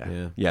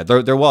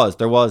 There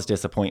was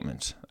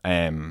disappointment,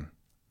 and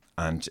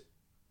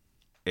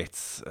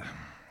it's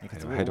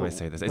how do I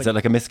say this? It's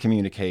like a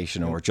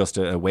miscommunication or just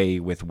a way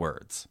with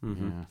words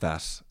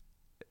that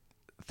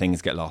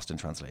things get lost in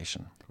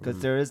translation. Because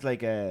there is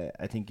like I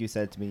think you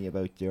said to me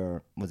about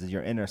your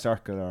inner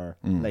circle or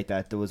like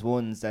that. There was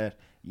ones that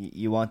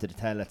you wanted to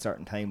tell at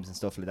certain times and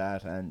stuff like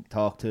that and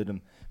talk to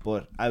them.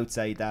 But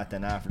outside that,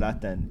 then after that,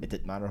 then it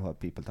didn't matter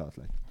what people thought.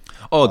 Like,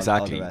 oh,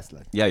 exactly. All the rest,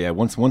 like. Yeah.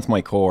 Once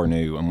my core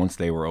knew and once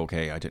they were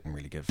okay, I didn't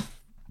really give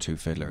two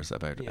fiddlers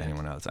about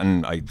anyone else.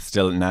 And I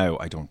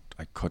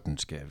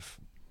couldn't give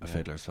a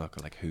fiddler's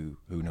fuck. Like who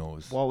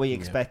knows? What were you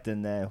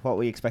expecting? What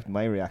were you expecting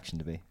my reaction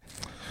to be?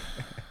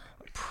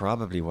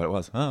 Probably what it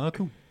was. Oh,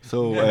 cool.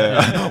 So,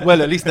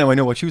 well, at least now I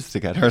know what shoes to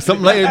get, or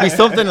something like it'd be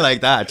something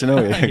like that. You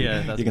know,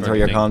 Yeah, you can throw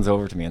your cons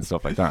over to me and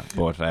stuff like that.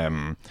 But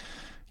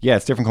yeah,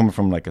 it's different coming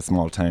from like a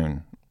small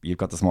town. You've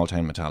got the small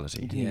town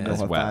mentality. You didn't know as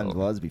what well. band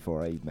was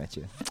before I met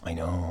you. I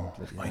know.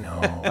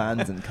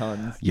 Bands and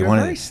cons. You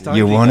want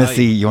to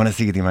see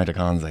the amount of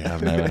cons I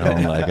have now at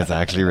home. Like it's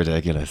actually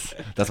ridiculous.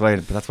 That's why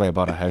I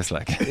bought a house.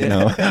 Like you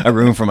know, a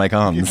room for my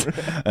cons.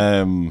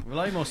 Well,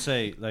 I must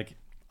say, like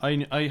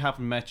I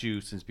haven't met you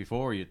since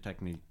before you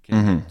technically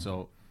came out.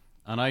 So,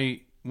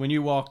 and when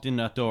you walked in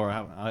that door,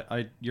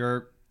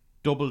 you're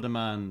double the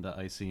man that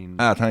I seen.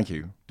 Thank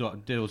you.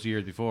 Those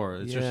years before,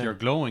 it's just you're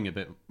glowing a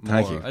bit more.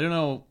 Thank you. I don't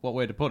know what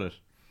way to put it.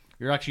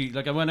 You're actually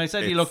like when I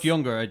said you looked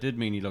younger, I did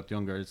mean you looked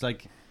younger. It's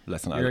like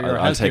listen, you're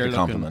I'll take a healthier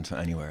compliment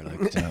anywhere.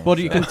 Like, you know, but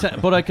you can,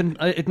 but I can.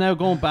 It now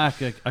going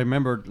back, like, I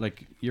remember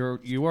like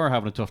you were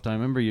having a tough time. I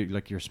remember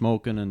you're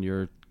smoking and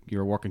you're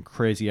working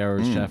crazy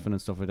hours, chefing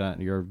and stuff like that,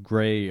 and you're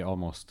grey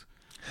almost.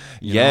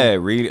 You know?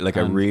 Really, like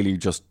I really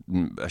just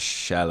a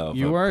shell of.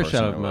 You were a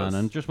shell of man, man,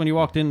 and just when you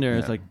walked in there,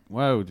 it's like,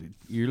 wow,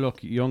 you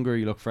look younger,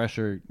 you look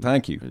fresher.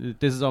 Thank you.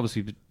 This has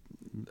obviously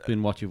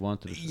been what you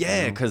wanted.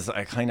 Yeah, because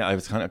I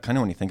was kind of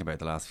when you think about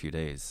the last few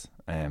days,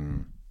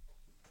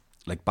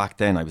 like back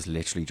then I was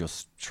literally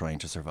just trying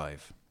to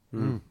survive.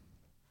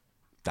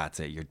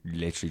 That's it. You're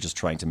literally just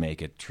trying to make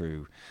it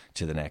through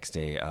to the next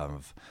day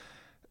of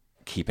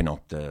keeping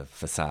up the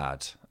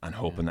facade and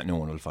hoping that no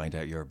one will find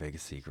out your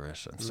biggest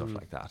secret and stuff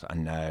like that.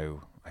 And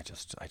now I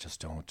just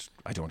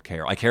don't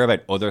care. I care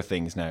about other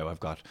things now. I've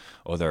got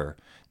other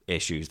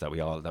issues that we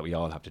all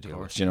have to deal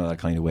with, you know, that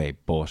kind of way.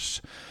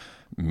 But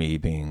me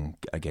being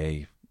a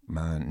gay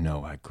man,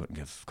 no, I couldn't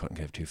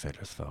give two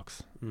fiddlers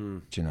fucks.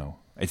 Do you know?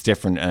 It's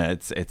different.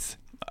 It's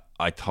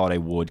I thought I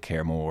would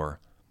care more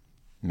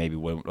maybe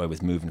when I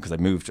was moving, because I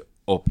moved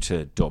up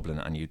to Dublin,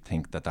 and you'd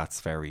think that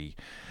that's very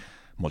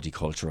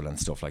multicultural and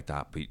stuff like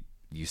that, but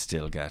you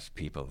still get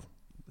people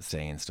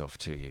saying stuff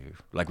to you.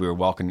 Like we were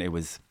walking, it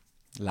was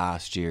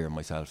last year,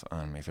 myself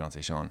and my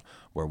fiance Sean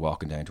were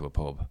walking down to a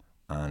pub,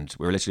 and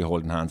we were literally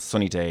holding hands,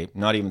 sunny day,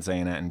 not even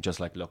saying it, and just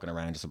like looking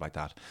around and stuff like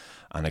that.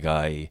 And a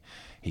guy,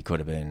 he could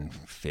have been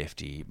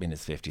 50, in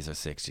his 50s or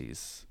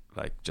 60s,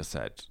 like just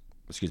said,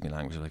 excuse me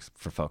language, like,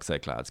 for fuck's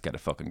sake lads, get a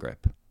fucking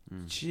grip.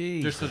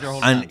 Jeez. Just you're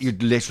holding and hands. you're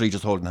literally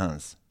just holding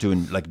hands,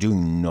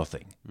 doing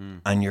nothing,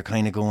 and you're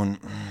kind of going,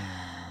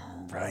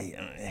 right,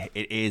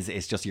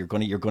 it's just you're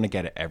gonna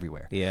get it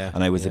everywhere. Yeah.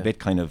 And I was a bit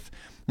kind of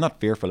not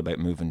fearful about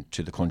moving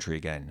to the country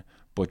again,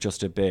 but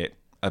just a bit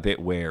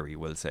wary,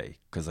 we'll say,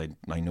 because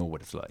I know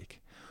what it's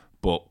like.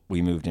 But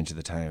we moved into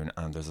the town,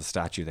 and there's a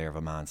statue there of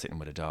a man sitting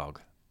with a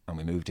dog, and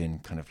we moved in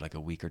kind of like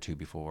a week or two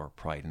before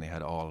Pride, and they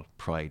had all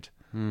Pride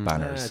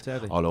banners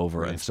all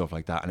over and stuff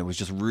like that, and it was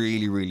just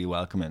really, really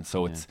welcoming.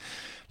 So it's,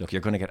 look,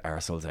 you're going to get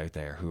arseholes out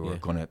there who are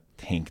going to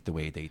think the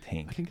way they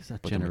think. I think it's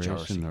that but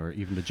generation, or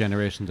even the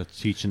generation that's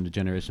teaching the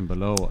generation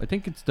below. I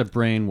think it's the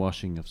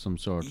brainwashing of some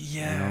sort.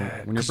 Yeah, you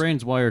know? When your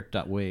brain's wired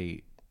that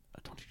way, I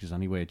don't think there's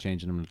any way of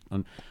changing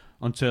them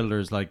until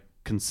there's like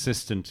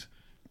consistent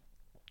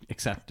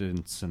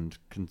acceptance and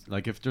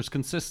like if there's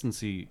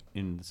consistency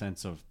in the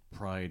sense of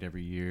Pride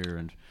every year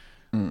and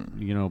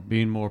you know,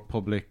 being more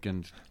public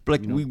and but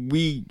like, you know,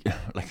 we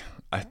like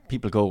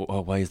people go, oh,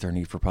 why is there a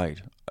need for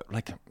Pride?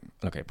 Like,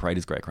 okay, Pride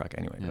is great crack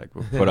anyway. Like,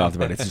 we'll put off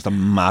about it. It's just a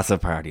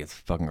massive party. It's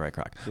fucking great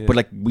crack. But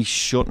like, we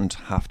shouldn't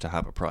have to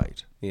have a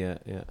Pride. Yeah.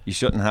 You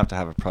shouldn't have to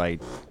have a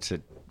Pride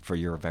for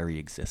your very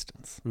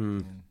existence.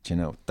 Do you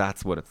know?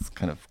 That's what it's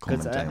kind of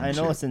coming down to. I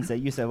know since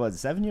you said, what,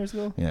 7 years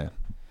ago? Yeah.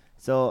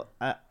 So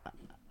I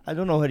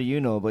don't know whether you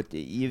know, but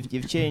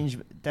you've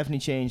changed, definitely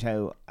changed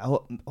how.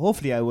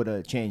 Hopefully, I would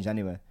have changed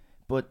anyway.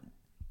 But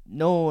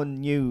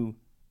knowing you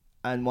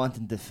and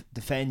wanting to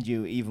defend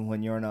you even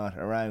when you're not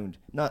around,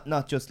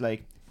 not just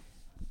like,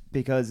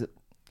 because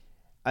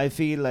I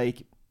feel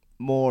like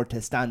more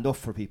to stand up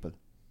for people,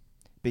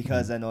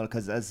 because I know,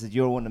 because as I said,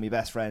 you're one of my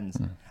best friends,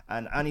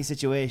 and any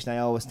situation I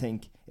always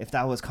think if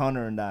that was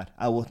Conor and that,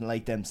 I wouldn't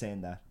like them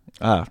saying that.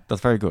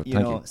 That's very good. Thank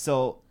know, you.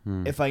 So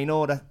if I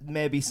know that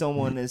maybe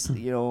someone is,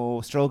 you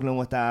know, struggling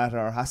with that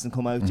or hasn't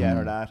come out yet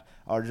or that,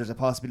 or there's a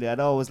possibility, I'd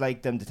always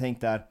like them to think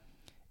that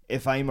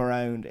if I'm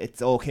around,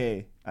 it's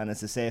okay and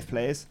it's a safe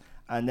place.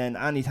 And then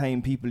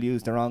anytime people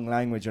use the wrong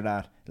language or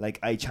that, like,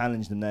 I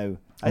challenge them now.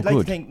 I'd like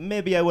to think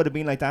maybe I would have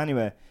been like that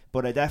anyway,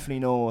 but I definitely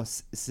know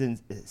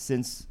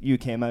since you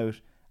came out,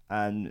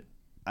 and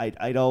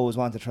I'd always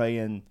want to try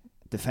and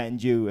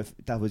defend you if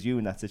that was you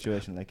in that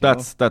situation. Like,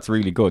 that's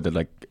really good. That,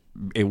 like,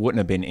 it wouldn't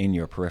have been in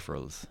your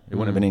peripherals. It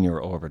wouldn't have been in your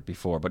orbit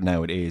before, but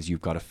now it is.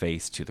 You've got a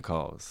face to the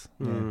cause.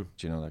 Do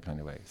you know, that kind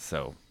of way?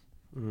 So.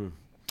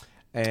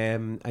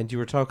 And you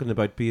were talking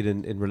about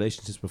being in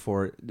relationships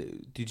before.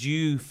 Did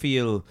you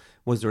feel,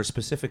 was there a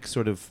specific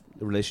sort of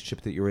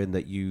relationship that you're in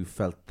that you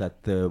felt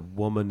that the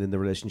woman in the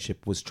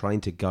relationship was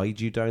trying to guide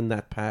you down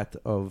that path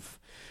of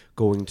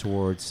going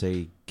towards,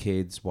 say,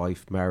 kids,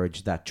 wife,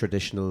 marriage, that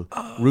traditional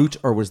route?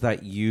 Or was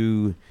that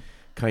you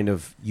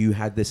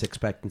had this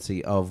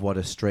expectancy of what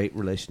a straight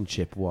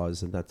relationship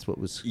was, and that's what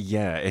was...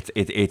 Yeah,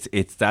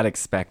 it's that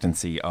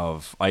expectancy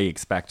of, I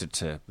expected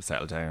to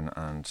settle down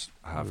and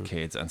have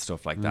kids and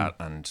stuff like that,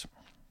 and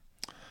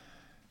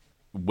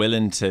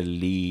willing to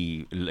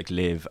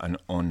live an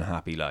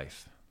unhappy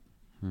life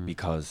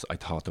because I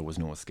thought there was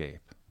no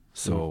escape.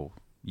 So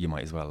you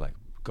might as well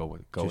go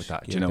with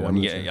that. Yeah, You know,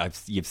 and it. I've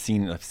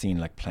seen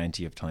like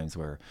plenty of times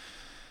where,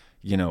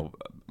 you know,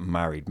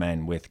 married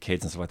men with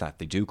kids and stuff like that,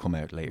 they do come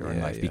out later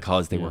in life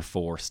because they were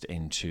forced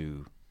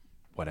into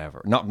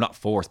whatever. Not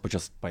forced, but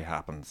just by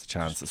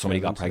chance. Somebody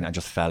got pregnant and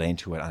just fell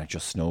into it, and it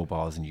just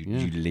snowballs, and you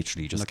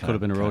literally just... That could have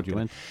been a road you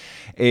went.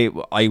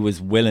 I was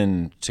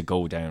willing to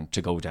go down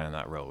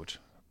that road,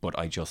 but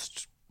I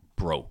just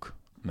broke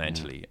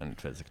mentally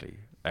and physically.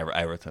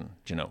 Everything,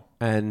 you know.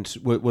 And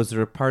was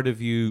there a part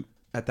of you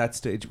at that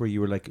stage where you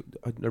were like,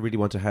 I really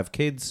want to have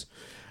kids,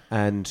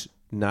 and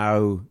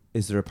now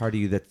is there a part of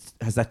you that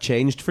has that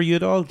changed for you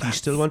at all? Do you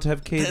still want to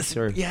have kids?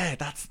 Yeah,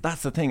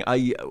 that's the thing.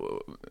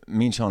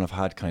 Me and Sean have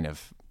had kind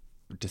of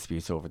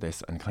disputes over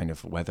this and kind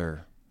of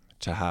whether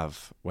to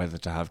have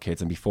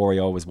kids. And before, I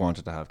always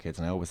wanted to have kids,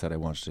 and I always said I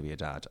wanted to be a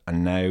dad.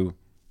 And now,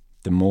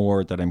 the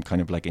more that I'm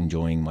kind of like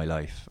enjoying my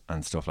life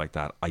and stuff like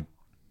that, I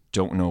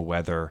don't know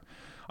whether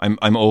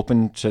I'm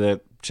open to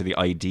the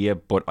idea,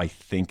 but I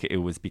think it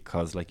was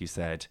because, like you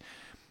said,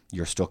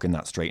 you're stuck in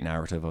that straight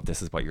narrative of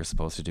this is what you're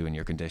supposed to do, and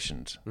you're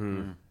conditioned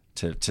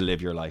to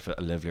live your life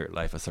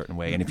a certain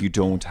way. And if you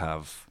don't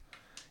have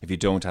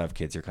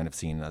kids, you're kind of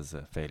seen as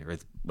a failure.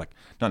 It's like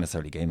not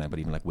necessarily gay men, but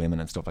even like women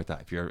and stuff like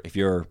that. If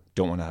you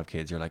don't want to have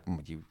kids, you're like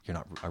you're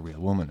not a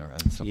real woman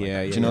and stuff like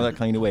that. Do you know that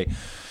kind of way?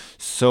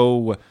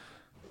 So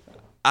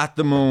at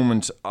the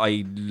moment,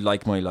 I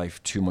like my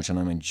life too much, and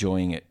I'm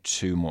enjoying it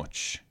too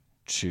much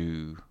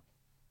to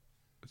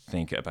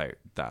think about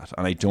that.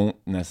 And I don't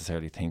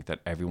necessarily think that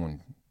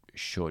everyone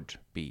should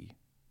be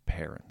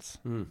parents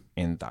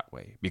in that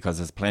way, because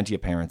there's plenty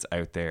of parents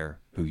out there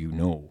who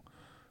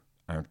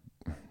aren't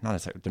not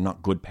necessarily, they're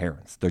not good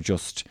parents. They're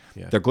just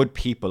they're good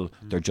people.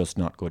 They're just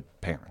not good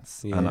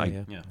parents. And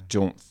I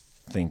don't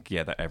think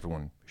that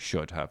everyone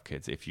should have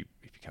kids if you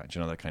can.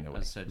 You know, that kind of way.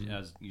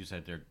 As you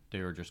said,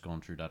 they were just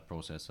going through that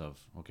process of,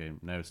 okay,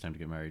 now it's time to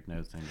get married. Now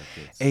it's time to have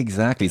kids.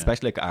 Exactly,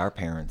 especially like our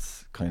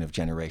parents' kind of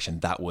generation.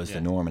 That was the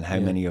norm, and how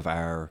many of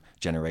our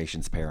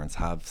generation's parents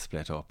have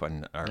split up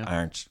and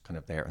aren't kind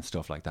of there and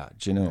stuff like that.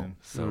 Do you know?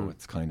 So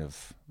it's kind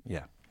of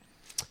Yeah,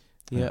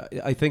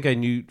 I think I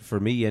knew, for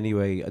me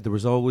anyway, there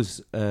was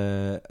always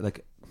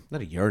like, not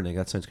a yearning,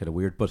 that sounds kind of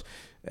weird, but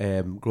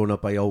growing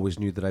up I always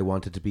knew that I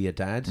wanted to be a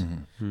dad.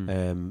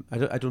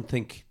 I don't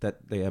think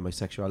that my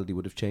sexuality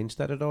would have changed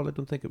that at all. I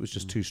don't think it was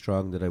just too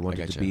strong that I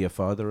wanted to be a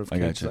father of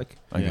kids.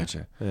 I get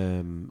you.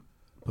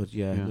 But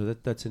no,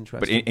 that's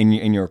interesting. But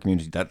in your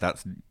community,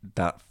 that's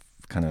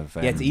kind of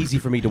it's easy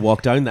for me to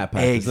walk down that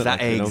path.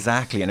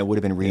 Exactly, and it would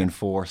have been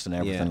reinforced and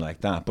everything like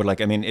that. But like,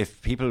 I mean,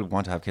 if people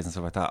want to have kids and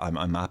stuff like that,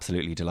 I'm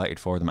absolutely delighted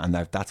for them, and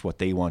that's what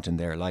they want in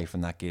their life,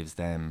 and that gives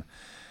them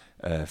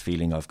a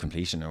feeling of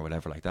completion or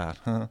whatever like that.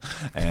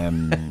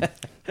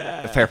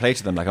 Fair play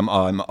to them. Like I'm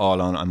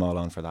all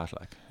on for that.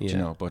 Like you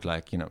know, but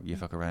like, you know, you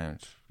fuck around,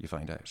 you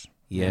find out.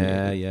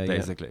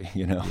 Basically,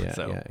 you know.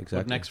 Exactly.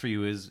 What next for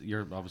you is,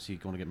 you're obviously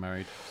going to get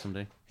married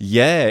someday.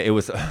 Yeah, it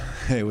was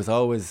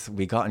always,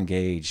 we got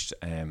engaged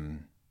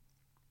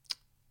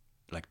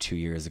like 2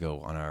 years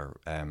ago on our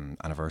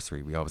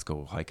anniversary. We always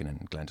go hiking in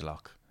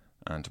Glendalough,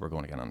 and we're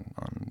going again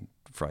on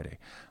Friday.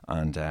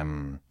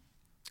 And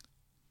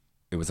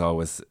it was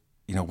always,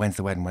 you know, when's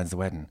the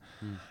wedding?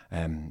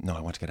 No,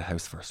 I want to get a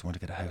house first.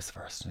 Putting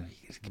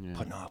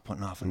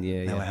off. And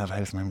now I have a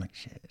house, and I'm like,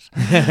 shit.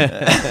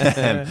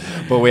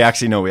 But we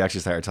actually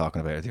started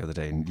talking about it the other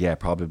day. And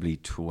probably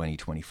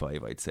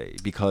 2025, I'd say,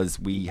 because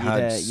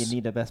you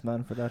need a best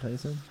man for that, I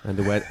assume. And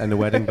the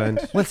wedding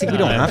band. Well, see, we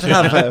don't have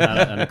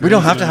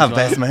to have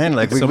best man.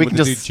 Like we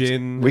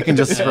can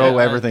just throw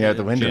everything out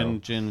the window.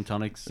 Gin and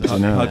tonics.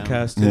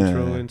 Podcast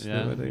intro into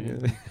the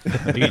wedding.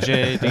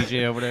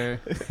 DJ over there.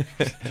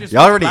 You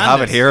already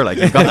have it here. Like,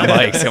 you've got the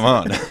mics. Come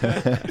on.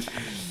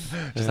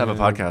 Just have a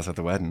podcast at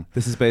the wedding.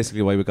 This is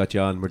basically why we got you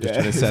on. We're just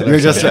trying to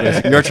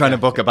sell. You're trying to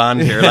book a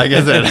band here, like,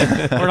 is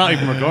it? We're not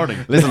even recording.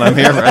 Listen, I'm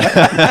here for it.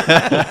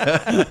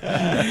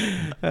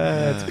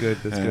 That's good.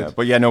 That's good.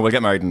 But we'll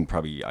get married in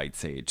probably, I'd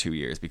say, 2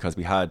 years, because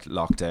we had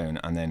lockdown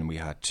and then we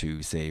had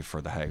to save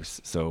for the house.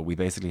 So we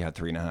basically had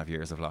 3.5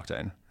 years of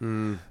lockdown.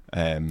 Then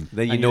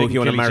you know if you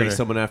want to marry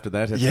someone after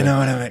that. You know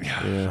what I mean?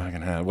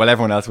 Fucking hell. Well,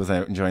 everyone else was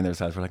out enjoying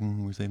themselves. We're like,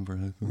 we're saving for a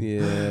house.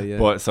 Yeah.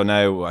 But so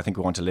now I think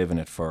we want to live in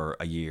it for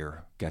a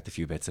year, get the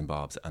few bits and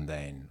bobs, and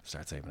then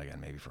start saving again,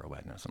 maybe for a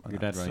wedding or something.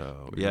 You're like dead that.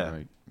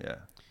 right. So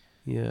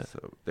Yeah.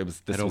 So it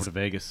was. Head over to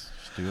Vegas.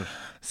 Just do it.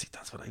 See,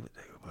 that's what I would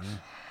do. But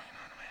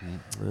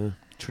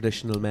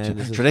Traditional men.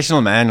 Is it?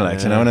 Traditional men,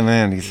 like, you know what I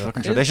mean? These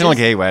fucking traditional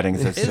gay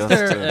weddings. It's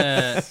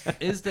just.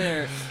 Is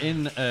there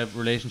in a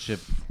relationship,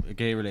 a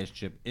gay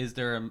relationship, is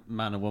there a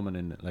man and woman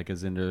in it? Like,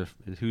 as in there,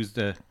 who's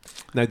the?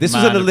 Now this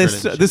was on a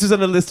list. This is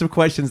on a list of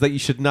questions that you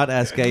should not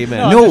ask gay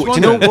men. No, do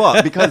you know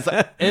what? Because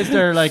is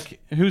there like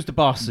who's the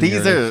boss?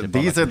 These are the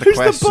Who's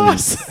questions. the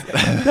boss?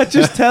 That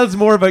just tells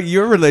more about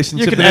your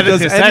relationship You can than it edit does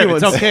this out.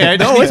 anyone's. It's okay. I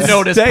just need to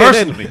know this stay in.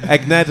 personally.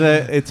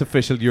 Agneta, it's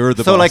official. You're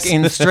the So, boss. like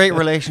in straight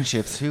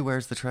relationships, who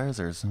wears the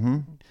trousers?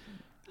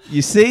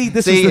 You see,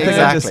 this is the thing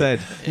I just said.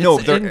 No,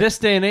 In this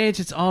day and age,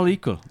 it's all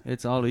equal.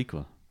 It's all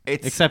equal.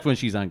 Except when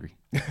she's angry.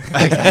 There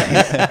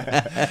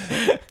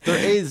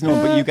is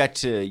no, but you get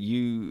to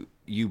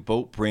you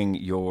both bring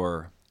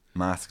your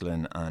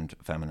masculine and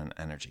feminine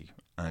energy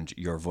and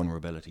your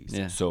vulnerabilities.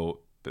 Yeah. So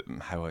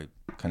how I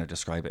kind of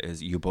describe it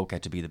is you both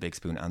get to be the big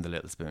spoon and the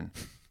little spoon.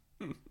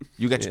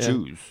 You get to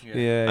choose.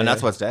 And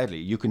that's what's deadly.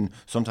 You can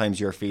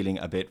sometimes you're feeling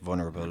a bit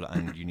vulnerable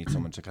and you need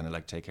someone to kind of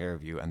like take care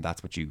of you, and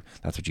that's what you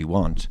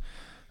want.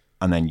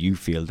 And then you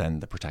feel then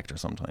the protector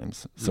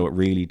sometimes. So it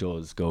really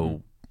does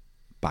go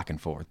back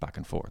and forth.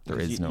 There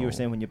is no. You were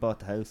saying when you bought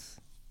the house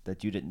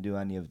that you didn't do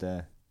any of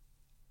the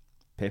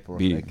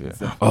paperwork.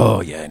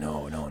 Oh yeah,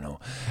 no.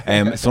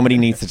 Somebody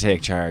needs to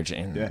take charge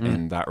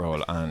in that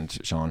role, and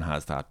Sean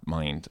has that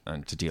mind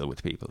and to deal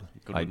with people.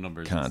 I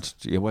can't.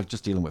 Yeah, well,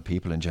 just dealing with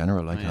people in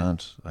general, I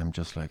can't. I'm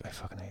just like, I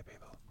fucking hate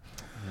people.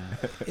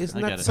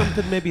 Isn't that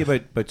something maybe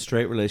about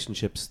straight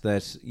relationships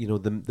that, you know,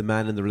 the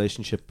man in the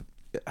relationship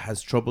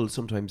has trouble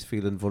sometimes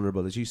feeling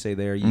vulnerable? As you say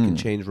there, you can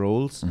change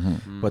roles,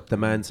 but the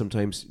man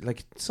sometimes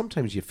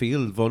you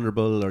feel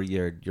vulnerable, or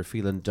you're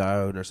feeling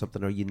down or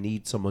something, or you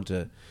need someone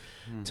to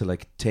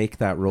like take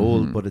that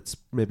role, but it's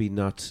maybe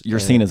not. You're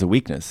seen as a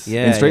weakness.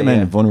 In straight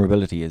men,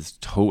 vulnerability is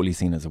totally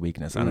seen as a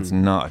weakness, and it's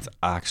not. It's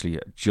actually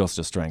just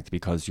a strength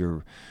because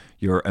you're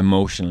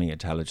emotionally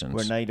intelligent.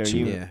 Where neither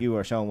you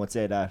or Sean would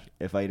say that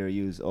if either of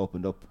yous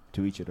opened up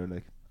to each other,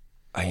 like.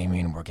 I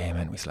mean, we're gay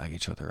men. We slag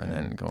each other and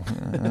then go.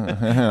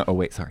 Oh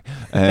wait, sorry.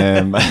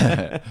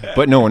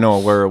 But no,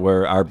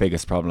 we're our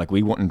biggest problem. Like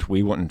we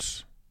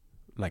wouldn't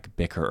like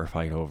bicker or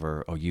fight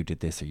over. Oh, you did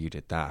this or you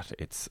did that.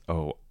 It's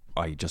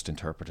I just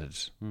interpreted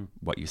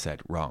what you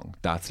said wrong.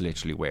 That's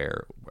literally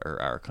where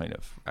our kind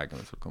of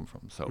arguments would come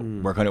from. So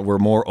we're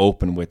more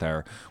open with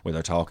our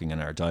talking and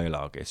our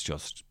dialogue. It's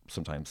just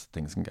sometimes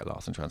things can get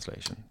lost in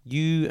translation.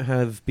 You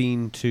have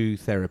been to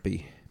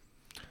therapy.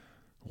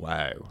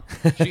 Wow.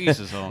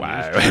 Jesus,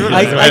 wow.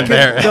 I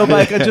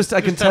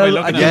can tell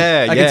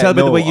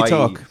by the way you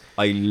talk.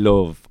 I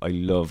love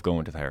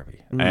going to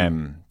therapy.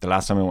 The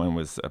last time I went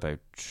was about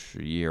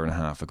a year and a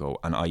half ago,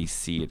 and I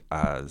see it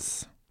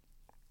as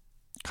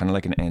kind of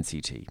like an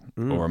NCT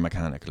or a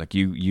mechanic. Like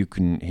you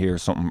can hear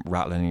something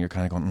rattling and you're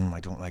kind of going, I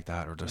don't like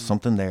that, or there's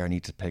something there I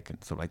need to pick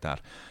and stuff like that.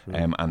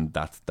 And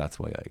that's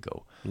why I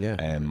go.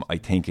 I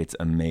think it's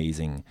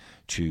amazing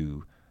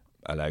to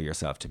allow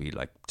yourself to be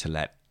like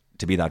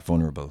to be that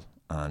vulnerable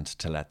and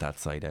to let that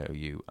side out of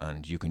you,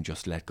 and you can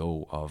just let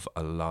go of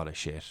a lot of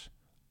shit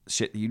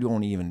you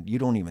don't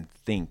even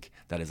think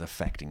that is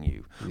affecting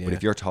you. But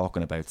if you're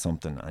talking about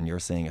something and you're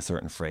saying a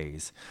certain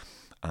phrase,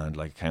 and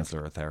like a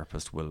counselor or a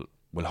therapist will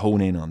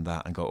hone in on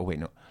that and go, oh wait,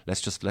 no, let's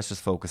just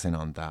focus in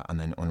on that, and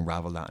then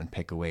unravel that and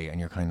pick away,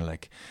 and you're kind of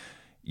like,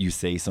 you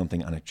say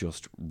something and it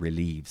just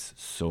relieves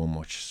so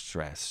much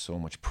stress, so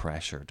much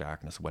pressure,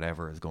 darkness,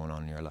 whatever is going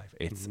on in your life.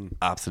 It's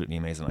absolutely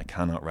amazing. I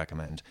cannot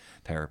recommend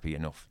therapy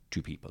enough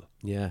to people.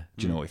 Yeah.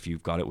 Do you know, if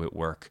you've got it with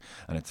work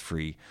and it's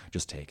free,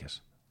 just take it.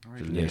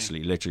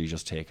 Literally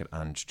just take it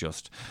and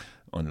just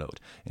unload.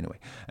 Anyway.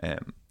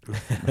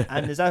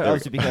 And is that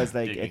obviously because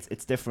like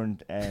it's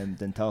different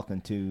than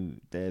talking to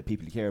the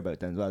people you care about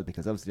then as well,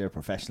 because obviously they're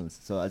professionals,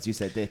 so as you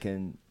said, they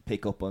can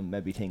pick up on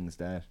maybe things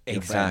that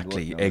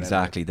exactly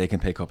they can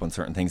pick up on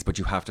certain things, but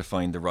you have to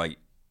find the right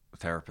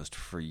therapist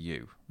for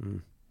you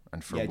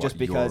and for what just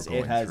because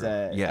you're going it has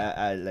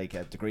through.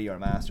 a degree or a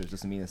master's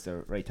doesn't mean it's the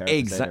right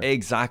therapist.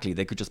 Exactly,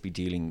 they could just be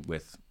dealing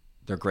with.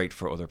 They're great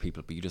for other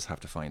people, but you just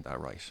have to find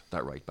that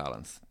right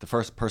balance. The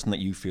first person that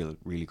you feel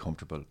really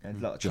comfortable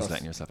just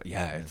letting yourself.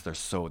 There's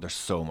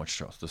so much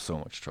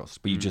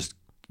trust. But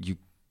you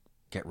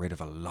get rid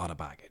of a lot of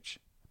baggage.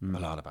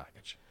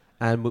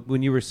 And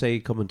when you were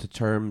not coming to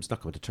terms,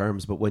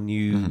 but when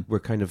you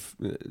were kind of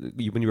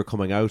when you were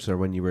coming out, or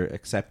when you were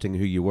accepting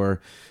who you were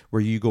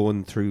you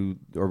going through,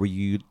 or were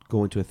you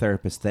going to a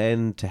therapist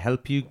then to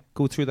help you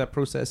go through that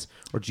process,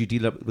 or did you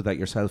deal with that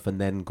yourself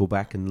and then go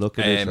back and look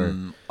at it? Or?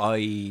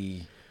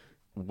 I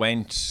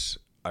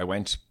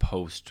went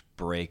post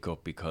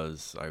breakup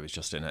because I was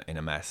just in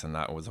a mess, and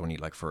that was only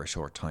like for a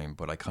short time.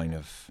 But I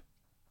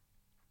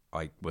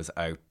was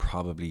out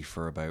probably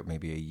for about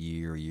maybe a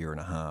year and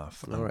a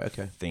half. All right,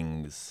 okay.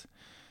 Things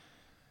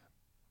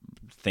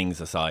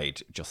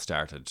aside just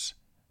started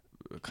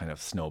kind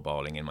of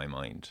snowballing in my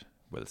mind,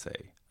 we'll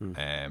say.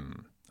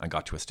 I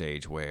got to a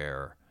stage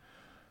where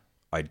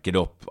I'd get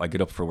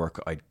up for work,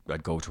 I'd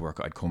go to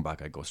work, I'd come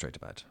back, I'd go straight to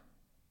bed.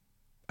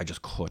 I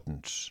just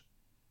couldn't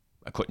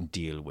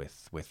deal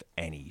with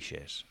any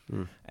shit.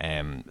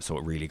 So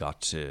it really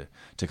got to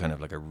kind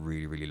of like a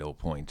really, really low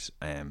point.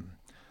 And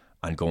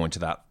going to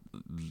that,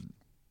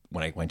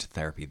 when I went to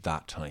therapy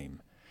that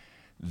time,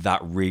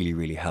 that really,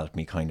 really helped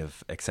me kind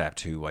of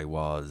accept who I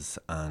was.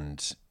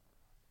 And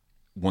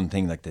one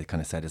thing like they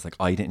kind of said is like,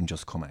 I didn't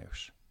just come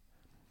out.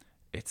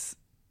 It's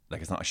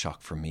like, it's not a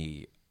shock for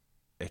me.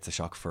 It's a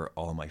shock for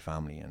all my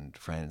family and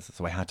friends.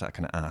 So I had to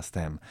kind of ask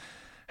them,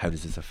 how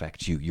does this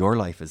affect you? Your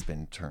life has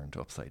been turned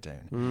upside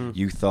down.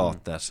 You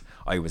thought that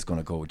I was going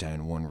to go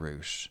down one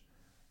route,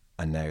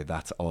 and now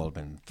that's all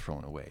been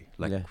thrown away.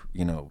 Like,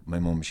 you know, my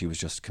mum, she was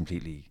just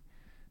completely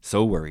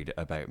so worried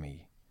about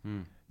me.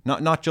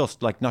 Not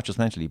just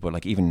mentally, but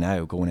like even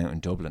now going out in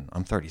Dublin,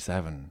 I'm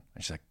 37,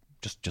 and she's like,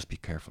 just be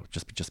careful,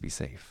 just be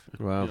safe.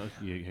 Wow.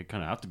 You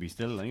kind of have to be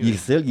still. Anyway.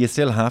 You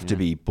still have to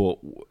be, but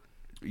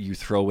you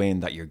throw in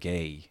that you're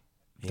gay.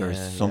 There's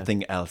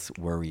something else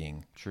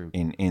worrying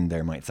in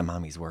their mind. It's a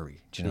mommy's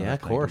worry. Do you know? Yeah,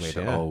 of course.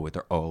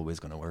 They're always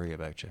going to worry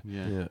about you.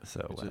 Yeah.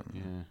 So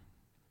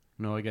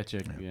no, I get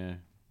you. Yeah.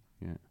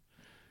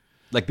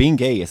 Like being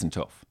gay isn't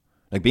tough.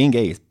 Like being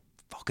gay is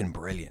fucking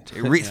brilliant.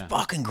 It's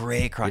fucking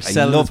great crack. You're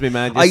selling to me,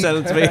 man. You're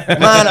selling to me.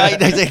 Man,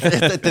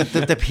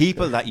 the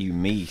people that you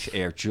meet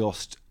are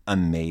just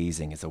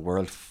amazing. It's a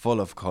world full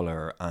of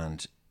colour,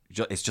 and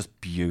it's just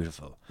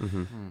beautiful.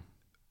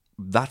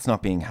 That's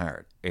not being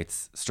hard.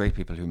 It's straight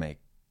people who make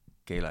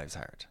gay lives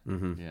hard.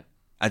 Yeah.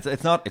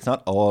 It's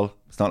not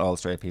all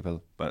straight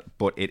people, but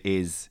it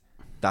is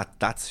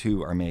that's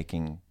who are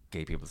making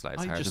gay people's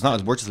lives hard. It's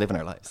not. We're just living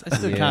our lives. I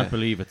still can't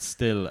believe it's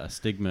still a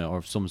stigma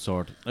of some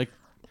sort. Like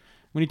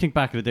when you think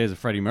back to the days of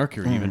Freddie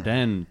Mercury, even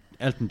then,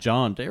 Elton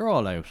John, they were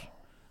all out.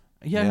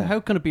 Yeah, how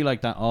can it be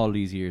like that all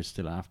these years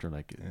still after?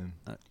 Like,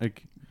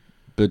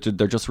 but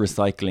they're just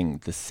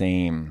recycling the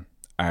same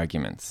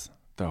arguments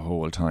the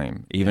whole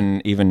time.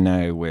 Even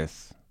now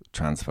with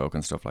trans folk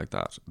and stuff like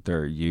that,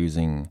 they're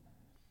using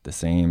the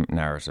same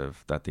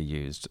narrative that they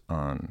used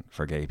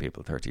for gay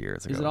people 30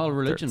 years ago. Is it all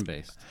religion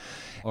based,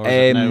 or is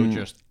it now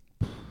just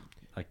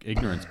like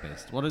ignorance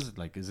based? What is it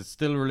like? Is it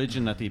still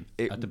religion at the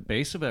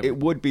base of it? It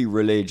would be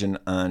religion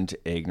and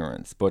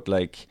ignorance, but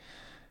like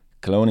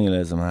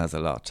colonialism has a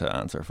lot to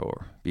answer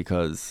for,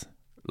 because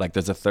like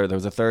there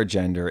was a third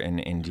gender in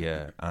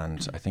India,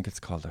 and I think it's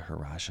called the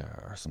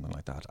Harasha or something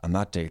like that, and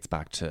that dates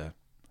back to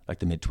like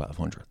the mid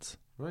 1200s.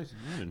 Right.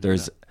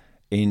 There's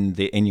in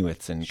the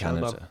Inuits in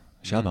Canada.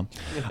 Shellbomb.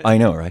 I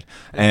know, right?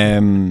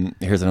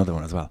 Here's another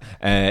one as well.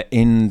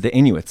 In the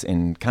Inuits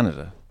in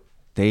Canada,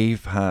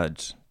 they've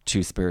had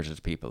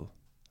two-spirited people.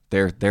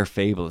 Their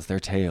fables, their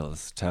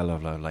tales tell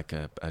of like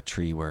a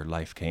tree where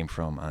life came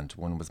from, and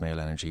one was male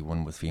energy,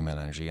 one was female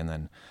energy, and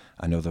then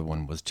another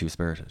one was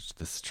two-spirited.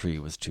 This tree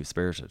was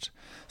two-spirited.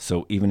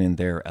 So even in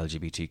their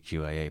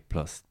LGBTQIA+,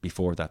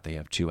 before that they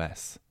have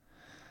 2S.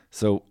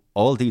 So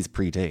all these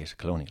predate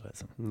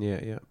colonialism.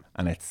 Yeah.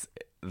 And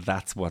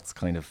that's what's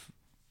kind of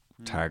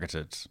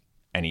targeted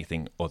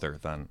anything other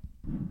than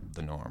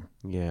the norm.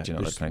 Yeah. Do you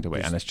know, that kind of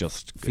way? And it's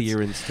just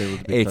fear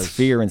instilled. It's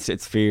fear, it's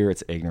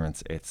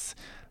ignorance, it's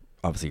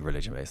obviously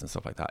religion based and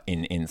stuff like that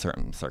in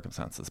certain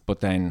circumstances. But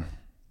then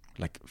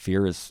like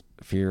fear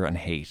and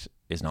hate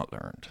is not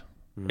learned.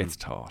 It's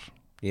taught.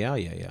 Yeah.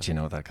 Do you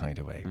know, that kind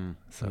of way?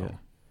 So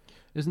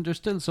isn't there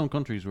still some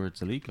countries where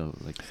it's illegal?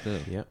 Like still.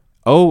 Yeah.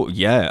 Oh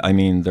yeah. I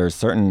mean, there's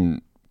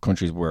certain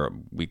countries where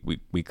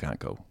we can't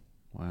go.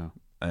 Wow.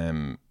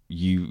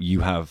 You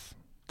have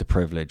the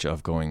privilege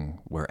of going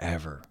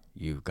wherever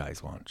you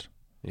guys want.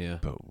 Yeah.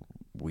 But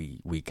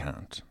we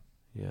can't.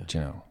 Yeah. Do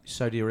you know?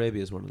 Saudi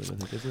Arabia is one of them, I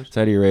think, isn't it?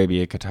 Saudi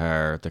Arabia,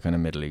 Qatar, the kind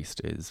of Middle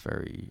East is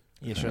very...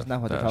 Yeah, sure. It's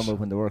not what they talking about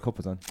when the World Cup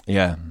was on.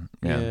 Yeah.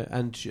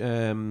 And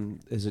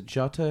is it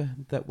Jota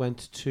that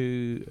went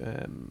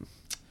to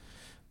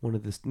one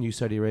of the new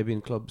Saudi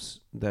Arabian clubs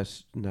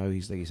that now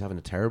he's having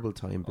a terrible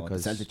time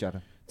because...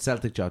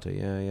 Celtic Jota,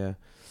 yeah.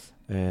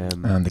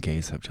 And the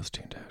gays have just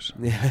tuned out.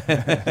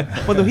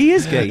 Yeah. Well, no, he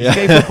is gay. He's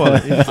gay football.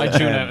 I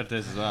tune out at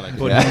this as well.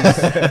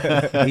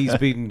 But he's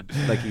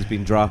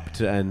been dropped,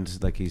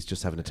 and like he's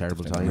just having a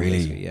terrible time.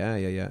 Really?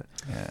 Yeah.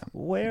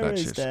 Where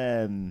is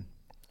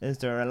is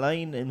there a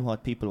line in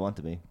what people want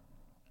to be?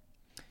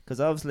 Because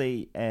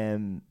obviously,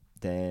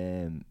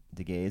 the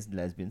gays and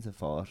lesbians have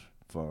fought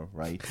for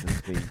rights and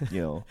speak,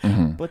 you know.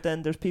 Mm-hmm. But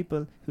then there's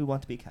people who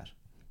want to be a cat.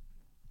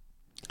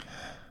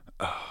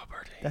 Oh,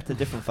 Bertie. That's a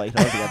different fight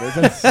altogether,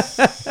 isn't it?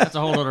 That's a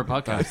whole other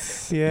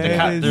podcast.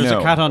 Yeah, there's a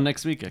cat on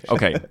next week. Actually.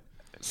 Okay,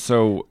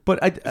 so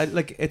but I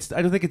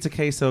don't think it's a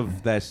case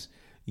of that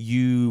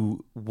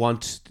you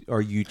want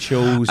or you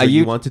chose or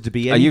you wanted to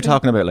be. Anything. Are you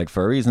talking about like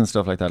furries and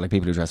stuff like that, like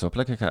people who dress up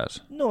like a cat?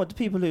 No, the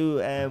people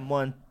who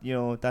want, you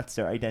know, that's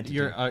their identity.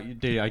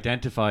 They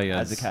identify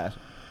as a cat.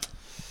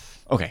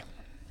 Okay,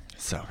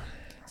 so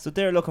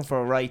they're looking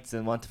for rights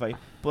and want to fight,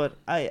 but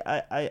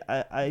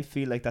I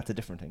feel like that's a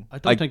different thing. I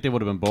don't think they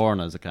would have been born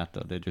as a cat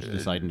though. They just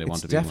decided they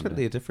want to be. It's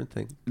definitely a different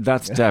thing.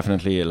 That's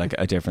definitely like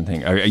a different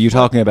thing. Are you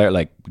talking about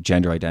like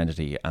gender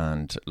identity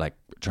and like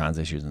trans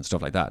issues and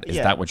stuff like that? Is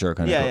that what you're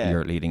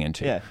you're leading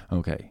into? Yeah.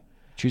 Okay.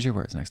 Choose your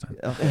words next time.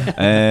 Okay.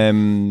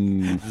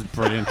 This is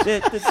brilliant.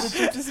 This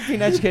has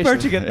been educational.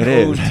 Where'd you get It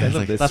is. I love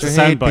Like, this. That's a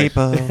straight soundbite.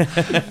 people.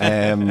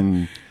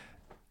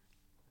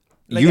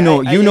 Like, you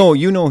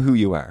know who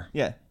you are.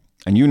 Yeah.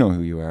 And you know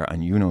who you are,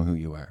 and you know who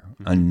you are.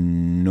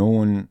 And no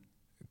one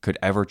could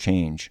ever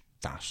change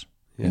that.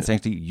 Yeah.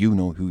 Instinctively, you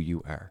know who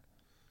you are.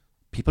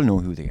 People know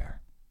who they are.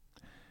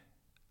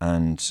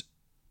 And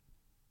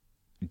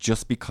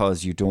just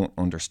because you don't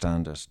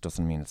understand it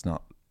doesn't mean it's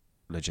not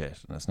legit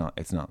and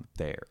it's not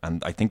there.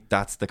 And I think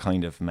that's the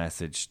kind of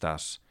message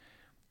that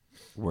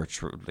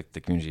like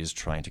the community is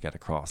trying to get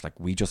across. Like,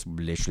 we just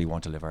literally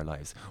want to live our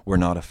lives. We're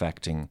not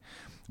affecting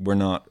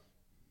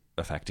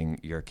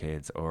your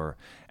kids or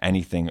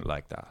anything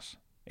like that.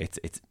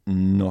 It's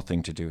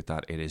nothing to do with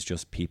that. It is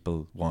just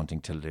people wanting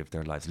to live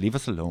their lives. Leave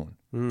us alone.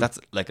 That's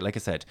like I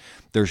said,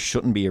 there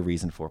shouldn't be a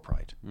reason for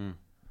pride.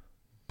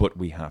 But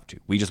we have to.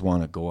 We just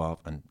want to go off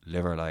and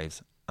live our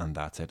lives, and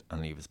that's it,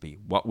 and leave us be.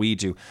 What we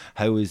do,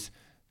 if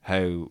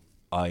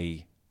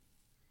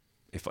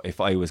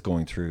I was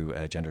going through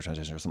a gender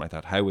transition or something like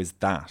that, how is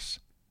that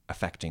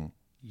affecting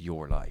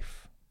your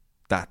life?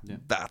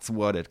 That's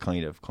what it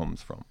kind of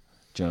comes from.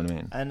 Do you know what I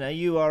mean? And are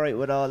you alright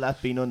with all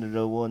that being under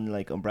the one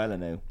like umbrella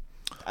now?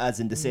 As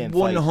in the same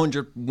fight?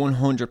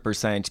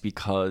 100%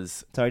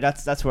 because... Sorry,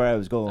 that's where I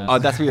was going. Oh,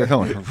 that's where you're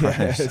going.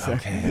 Right.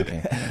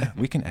 Okay.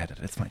 We can edit.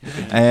 It's fine.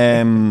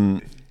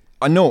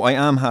 No, I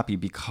am happy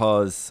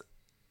because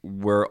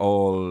we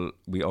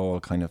all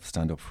kind of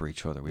stand up for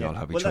each other. We all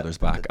have each other's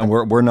back, and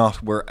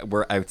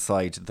we're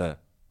outside the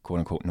quote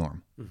unquote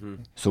norm.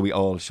 So we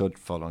all should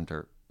fall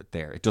under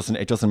there. It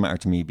doesn't matter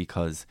to me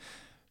because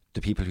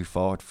the people who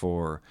fought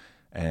for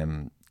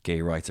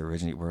gay rights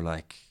originally were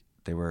like,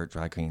 they were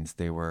drag queens,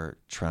 they were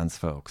trans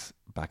folks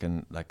back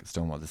in like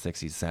Stonewall, the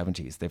 60s,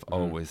 70s.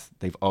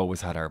 They've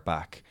always had our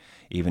back.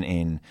 Even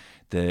in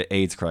the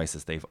AIDS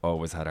crisis, they've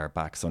always had our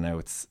back. So now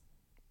it's,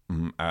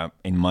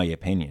 in my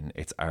opinion,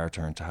 it's our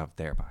turn to have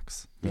their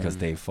backs because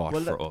they fought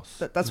for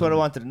us. That's what I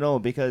wanted to know,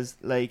 because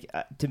like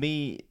to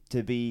me,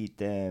 to be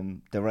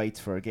the rights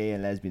for gay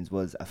and lesbians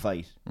was a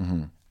fight.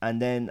 And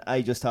then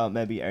I just thought,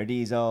 maybe are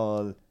these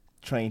all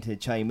trying to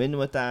chime in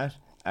with that?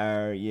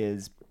 Are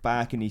yous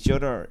backing each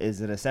other?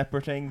 Is it a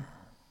separate thing?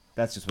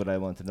 That's just what I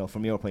want to know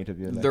from your point of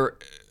view.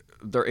 Like.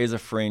 There is a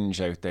fringe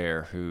out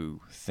there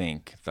who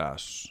think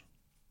that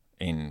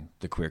in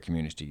the queer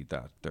community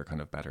that they're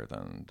kind of better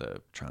than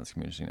the trans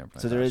community and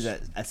everything. So there is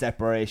a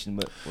separation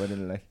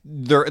within, like,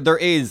 there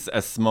is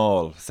a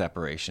small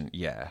separation,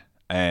 yeah.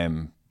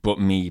 But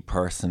me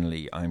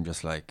personally, I'm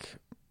just like,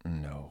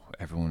 no.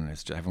 Everyone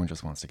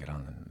just wants to get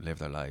on and live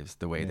their lives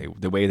the way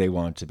they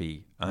want to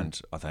be,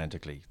 and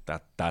authentically.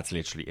 That's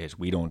literally it.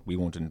 We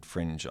won't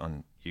infringe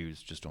on you.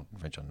 Just don't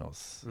infringe on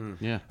us.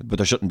 Yeah. But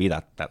there shouldn't be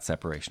that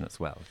separation as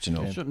well. Do you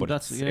know? Yeah. But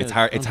That's, it's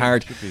hard. It's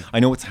hard. I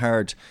know it's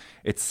hard.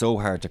 It's so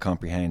hard to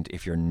comprehend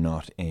if you're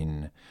not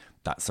in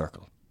that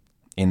circle,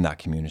 in that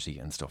community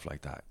and stuff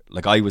like that.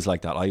 Like, I was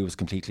like that. I was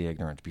completely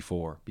ignorant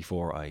before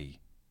I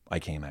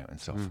came out and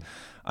stuff,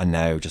 and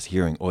now just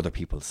hearing other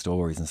people's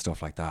stories and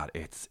stuff like that,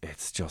 it's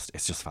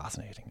just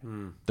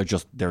fascinating.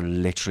 They're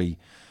literally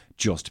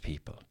just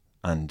people,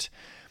 and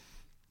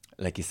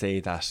like you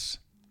say that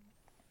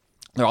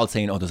they're all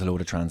saying, oh, there's a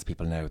load of trans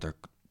people now.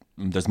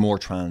 There's more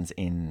trans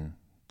in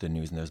the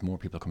news, and there's more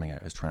people coming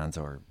out as trans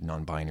or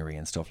non-binary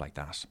and stuff like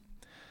that.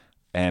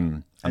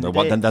 And there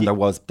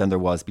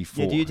was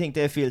before. Yeah, do you think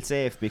they feel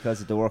safe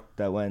because of the work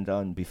that went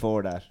on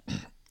before that?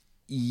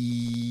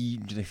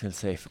 Do they feel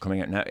safe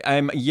coming out now?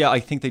 Yeah, I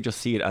think they just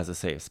see it as a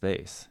safe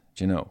space.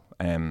 Do you know?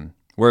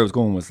 Where I was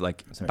going was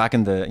like back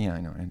in the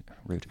I know,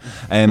 rude.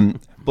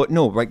 But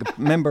no, right?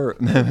 Remember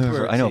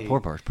I know,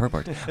 poor part.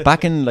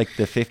 Back in like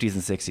the 50s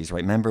and 60s,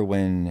 right? Remember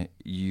when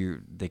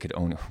they could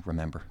only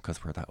remember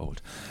because we're that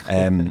old.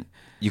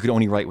 You could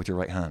only write with your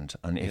right hand,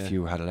 and if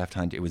you had a left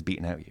hand, it was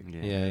beaten out of you.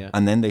 Yeah.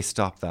 And then they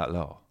stopped that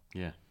law.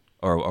 Yeah.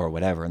 Or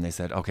whatever, and they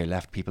said, okay,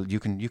 left people, you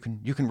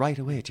can write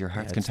away to your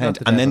heart's content.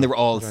 And then they were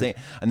all saying,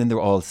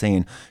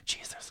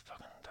 geez, there's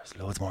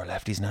loads more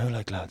lefties now,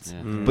 like, lads.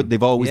 Yeah. But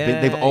they've always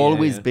been there.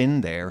 Always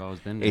been there.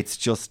 It's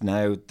just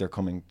now they're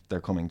coming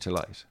to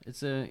light.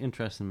 It's an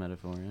interesting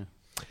metaphor,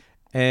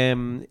 yeah.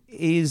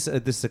 This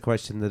is a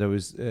question that I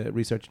was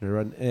researching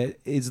around.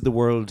 Is the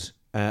world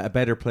a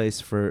better place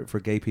for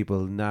gay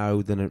people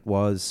now than it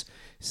was,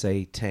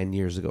 say, 10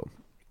 years ago?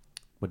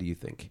 What do you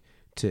think?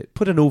 To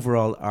put an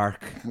overall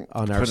arc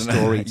on our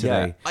story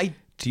today,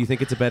 do you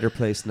think it's a better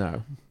place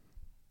now?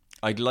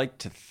 I'd like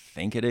to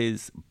think it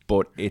is,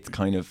 but it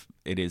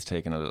is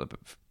taking a little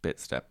bit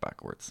step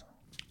backwards.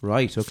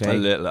 Right. Okay. A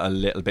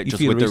little bit. You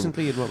just feel with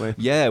recently in what way?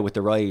 Yeah, with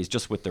the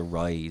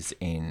rise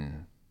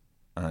in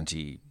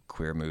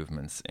anti-queer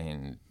movements,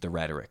 in the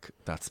rhetoric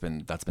that's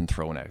been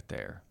thrown out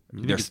there.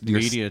 There's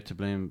media to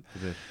blame for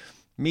this.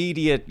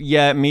 Media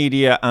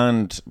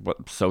and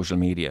social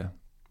media.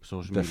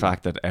 The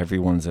fact that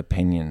everyone's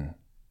opinion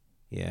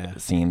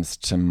seems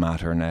to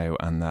matter now,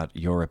 and that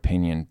your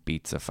opinion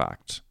beats a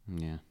fact.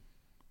 Yeah.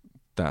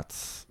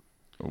 That's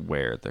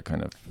where the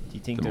kind of... Do you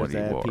think there's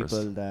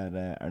people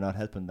that are not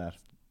helping that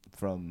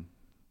from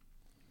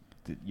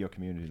your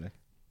community? Like,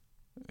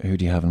 Who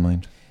do you have in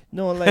mind?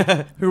 no, like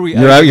Who are we?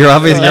 You're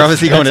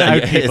obviously going to.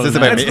 out Is people this now.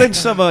 about Let's me? lynch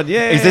someone.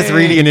 Yeah. Is this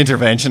really an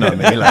intervention on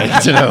me?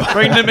 Like, you know?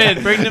 Bring them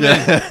in. Bring them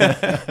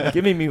in.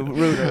 give me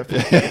ruler.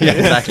 Yeah,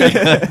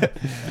 exactly.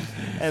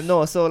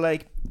 No, so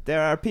like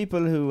there are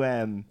people who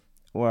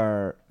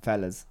were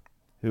fellas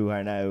who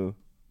are now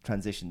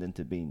transitioned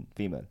into being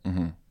female,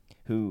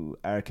 who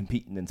are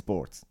competing in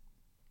sports.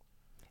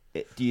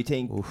 Do you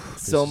think This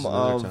some is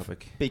another of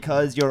topic.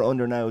 because you're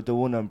under now the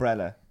one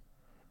umbrella,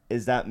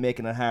 is that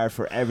making it hard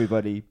for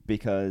everybody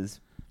because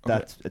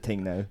that's a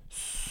thing now?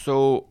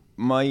 So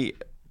my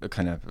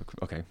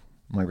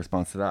my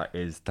response to that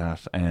is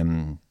that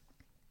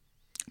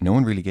no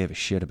one really gave a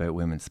shit about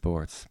women's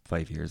sports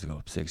 5 years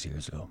ago, 6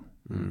 years ago.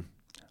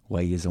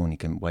 Why is only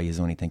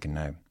thinking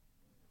now?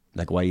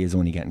 Like, why is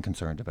only getting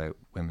concerned about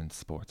women's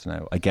sports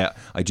now?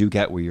 I do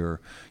get where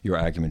your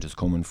argument is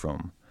coming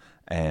from,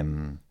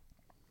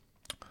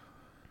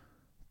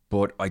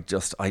 but I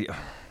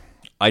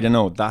don't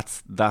know.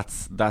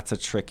 That's a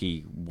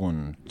tricky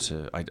one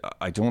to.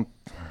 I don't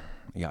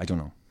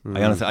know.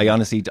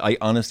 I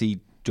honestly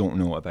don't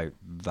know about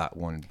that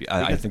one.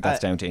 I think that's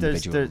down to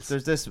individuals.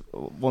 There's this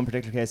one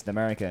particular case in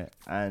America,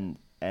 and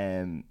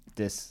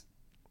this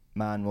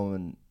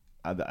woman.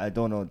 I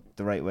don't know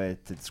the right way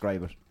to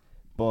describe it,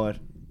 but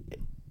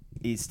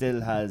he still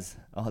has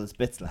all his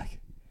bits like,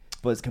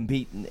 but is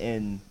competing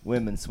in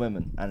women's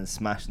swimming and is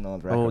smashing all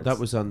the records. Oh, that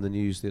was on the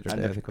news the other And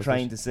day. I they're think,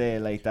 trying to say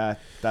like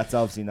that's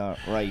obviously not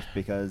right,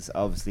 because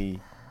obviously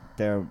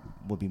there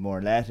would be more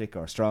athletic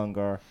or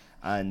stronger,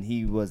 and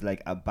he was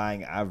like a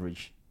bang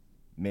average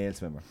male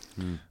swimmer,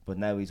 but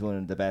now he's one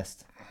of the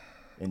best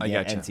in the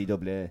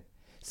NCAA.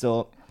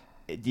 So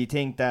do you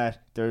think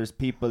that there's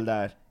people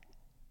that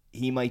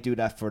he might do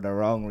that for the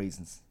wrong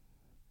reasons,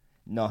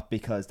 not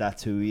because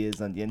that's who he is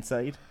on the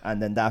inside,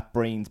 and then that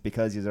brings,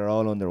 because these are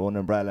all under one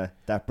umbrella,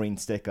 that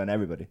brings stick on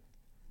everybody?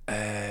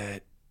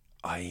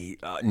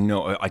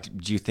 No.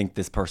 Do you think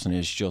this person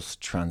is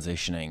just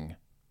transitioning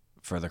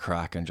for the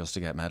crack and just to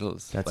get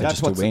medals? That's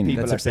just what to win.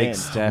 people That's are a big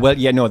saying. step. Well,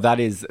 yeah, no,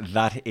 that is.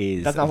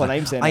 That's not what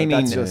I'm saying. I mean,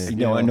 that's just,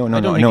 no. I don't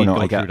think I he'd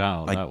go get. through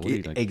that would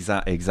he, like?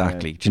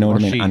 Exactly. Do you know Or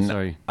what I mean? she, And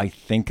sorry. I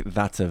think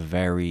that's a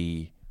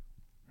very.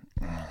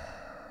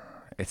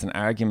 It's an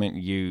argument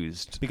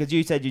used. Because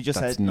you said you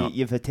just That's had not-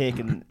 you've had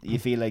taken, you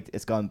feel like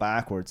it's gone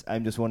backwards.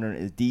 I'm just wondering,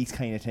 is these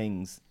kind of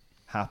things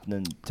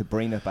happening to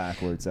bring it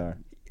backwards, or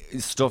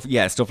Stuff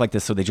like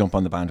this, so they jump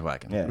on the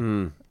bandwagon.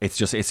 yeah, It's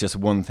just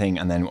one thing,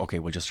 and then okay,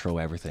 we'll just throw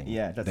everything.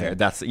 Yeah, that's there. it.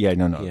 That's Yeah,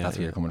 that's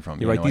where you're coming from.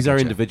 You're You right. know, These I are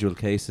get you. individual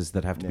cases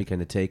that have to be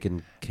kind of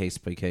taken case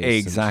by case.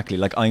 Exactly.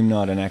 Like, I'm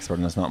not an expert,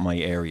 and that's not my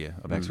area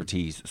of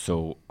expertise.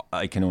 So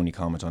I can only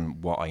comment on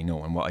what I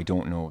know, and what I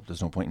don't know,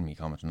 there's no point in me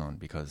commenting on,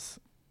 because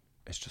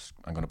it's just,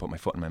 I'm going to put my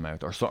foot in my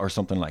mouth or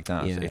something like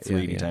that. Yeah, It's yeah,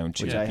 really yeah. down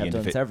to which the I have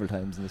done individ- several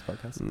times in this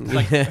podcast.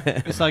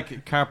 It's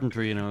like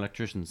carpentry and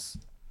electricians,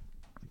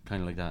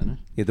 kind of like that, no?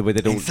 Yeah, the way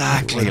they don't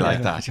Exactly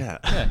like that. Yeah.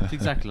 Yeah, it's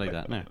exactly like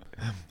that. No,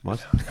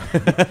 What?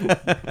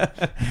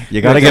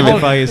 You got to give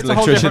it. it's a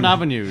whole different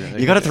avenue.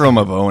 You got to throw him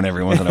a bone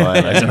every once in a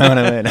while. Like, you know what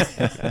I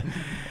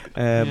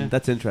mean?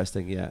 That's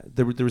interesting. Yeah,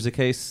 there was a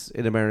case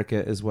in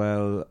America as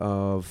well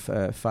of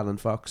Fallon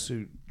Fox,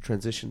 who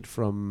transitioned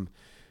from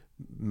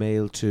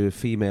male to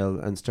female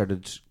and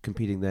started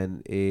competing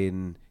then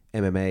in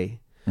MMA,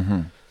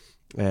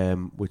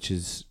 which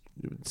is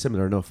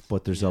similar enough.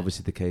 But there's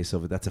obviously the case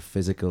of it. That's a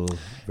physical,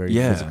 very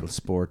physical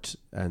sport,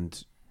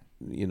 and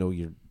you know,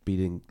 you're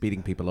beating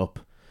people up.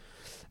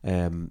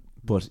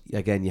 But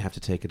again, you have to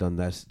take it on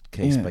that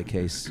case by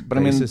case. But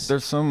I mean, basis.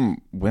 there's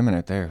some women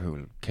out there who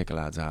will kick a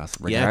lad's ass,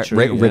 Yeah,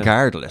 true, yeah.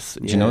 regardless.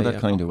 Do you know that yeah,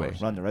 kind of way?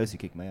 Ronda Rousey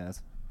kicked my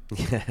ass.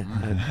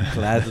 And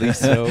gladly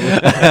so.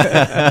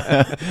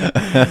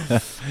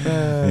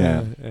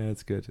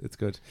 It's good. It's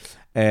good.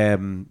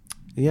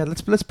 Yeah,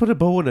 let's put a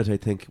bow on it. I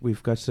think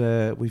we've got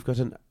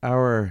an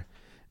hour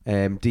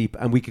deep,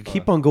 and we could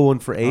keep on going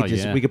for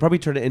ages. yeah. We could probably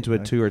turn it into a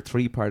 2 or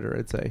 3 parter.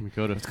 I'd say. We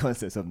could I was have going to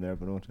say something there,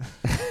 but I won't.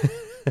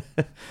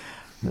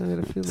 I had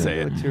a feeling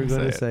Say what it, you were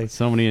going to say say.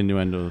 so many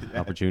innuendo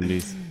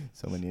opportunities.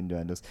 So many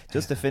innuendos.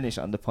 Just to finish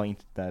on the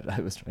point that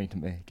I was trying to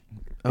make.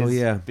 Oh, is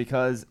yeah.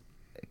 Because,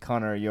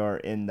 Conor, you're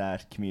in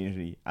that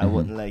community. I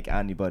wouldn't like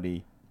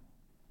anybody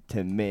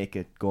to make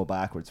it go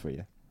backwards for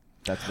you.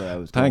 That's where I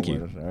was going Thank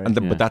you. with it, all right?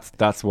 And but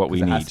that's what 'Cause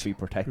we it need. has to be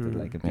protected,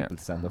 like, and Yeah. people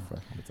to stand up for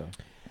it. That's all.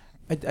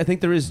 I think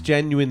there is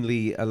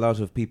genuinely a lot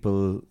of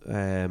people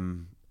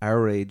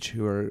our age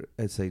who are,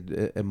 I'd say,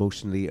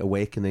 emotionally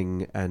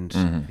awakening and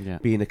Yeah.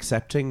 being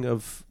accepting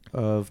of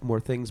more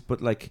things.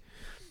 But like,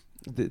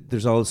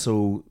 there's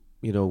also,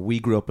 you know, we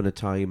grew up in a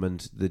time, and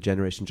the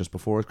generation just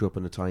before us grew up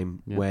in a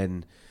time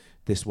when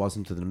this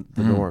wasn't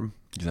the norm.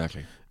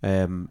 Exactly.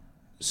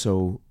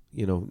 So,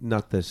 you know,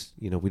 not that,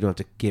 you know, we don't have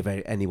to give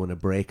anyone a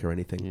break or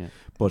anything, Yeah.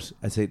 but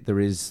I'd say there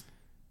is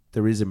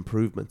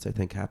improvements, I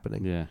think,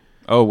 happening. Yeah.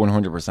 Oh,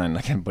 100%.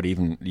 Like, but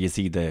even you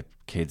see the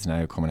kids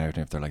now coming out,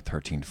 and if they're like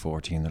 13 to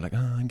 14, they're like, "Oh,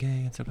 I'm gay,"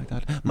 and stuff like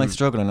that. My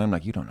struggle, and I'm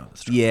like, "You don't know the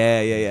struggle."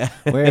 Yeah.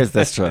 Where's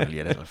the struggle,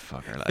 you little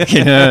fucker? Like,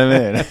 you know what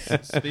I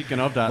mean? Speaking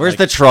of that, Where's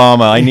the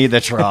trauma? I need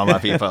the trauma,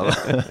 people.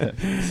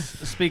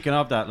 Speaking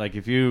of that, like,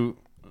 if you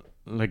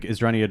like, is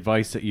there any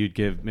advice that you'd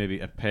give maybe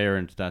a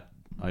parent that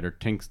either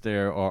thinks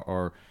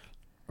or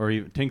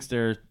even thinks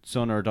their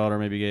son or daughter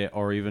may be gay,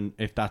 or even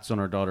if that son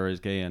or daughter is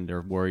gay and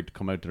they're worried to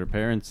come out to their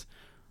parents?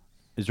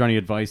 Is there any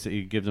advice that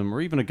you give them,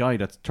 or even a guy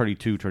that's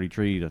 32,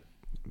 33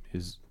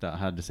 that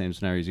had the same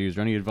scenario as you? Is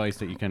there any advice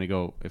that you kind of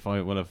go, if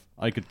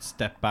I could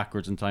step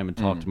backwards in time and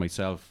talk to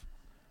myself,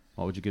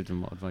 what would you give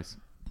them? What advice?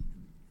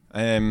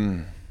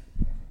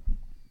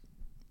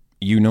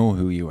 You know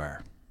who you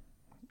are,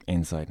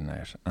 inside and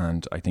out,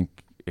 and I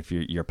think if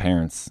your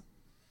parents,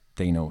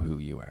 they know who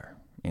you are,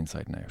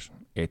 inside and out.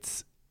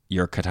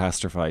 You're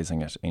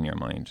catastrophizing it in your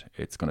mind.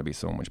 It's going to be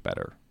so much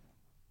better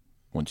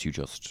once you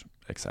just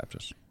accept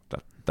it.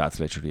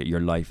 That's literally it. Your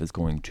life is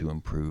going to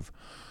improve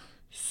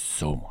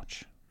so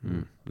much.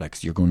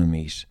 Like, you're going to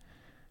meet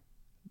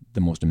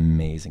the most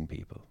amazing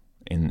people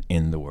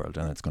in the world,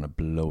 and it's going to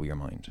blow your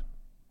mind.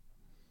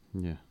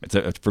 Yeah.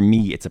 For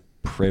me, it's a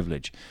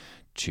privilege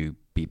to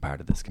be part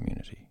of this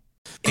community.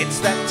 It's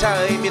that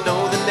time, you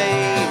know the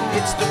name.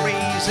 It's the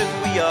reason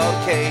we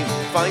all came.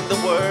 Find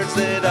the words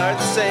that are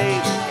the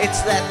same.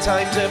 It's that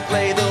time to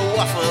play the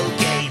waffle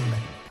game.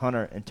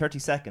 Connor, in 30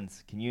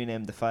 seconds, can you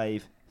name the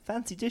 5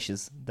 fancy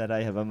dishes that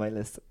I have on my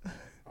list?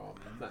 Oh,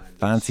 man.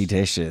 Fancy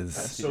dishes.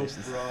 So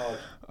broad.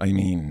 I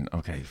mean,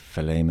 okay,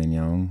 filet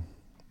mignon.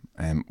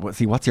 What's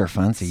your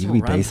fancy? You can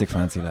be basic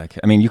fancy, like.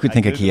 I mean, you could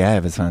think of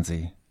Kiev as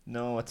fancy.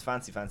 No, it's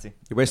fancy.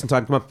 You're wasting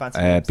time. Come on.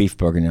 Fancy beef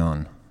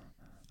bourguignon.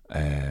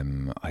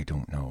 I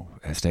don't know.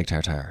 Steak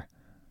tartare.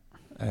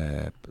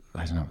 I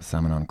don't know.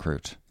 Salmon en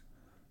croûte.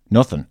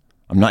 Nothing.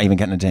 I'm not even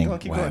getting a ding.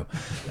 Keep going.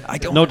 I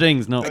don't. No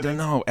dings. No. I don't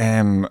know.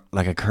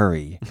 Like a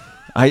curry.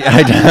 I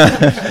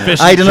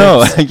don't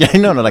know. Yeah,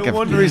 no, like no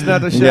wonder he's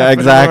not a chef. Yeah,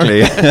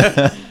 exactly.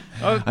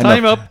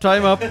 Time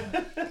up.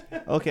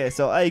 Okay,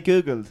 so I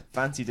googled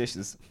fancy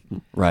dishes.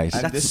 Right.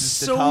 And That's this is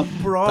so the top,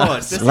 broad.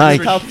 This is Like-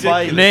 the top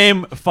 5.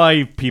 Name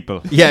 5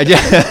 people. Yeah.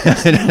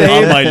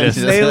 On my list.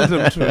 Nailed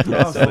him to a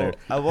cross there.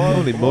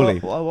 Holy moly.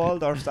 A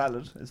Waldorf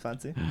salad is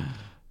fancy.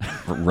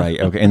 Right.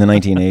 Okay. In the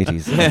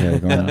 1980s. Okay,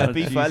 go on.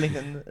 Beef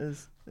Wellington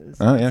is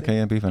Oh yeah. fancy. Okay.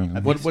 Yeah. Beef.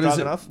 Wellington. What is it?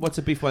 Stroganoff? What's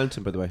a beef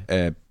Wellington, by the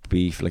way?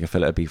 Beef, like a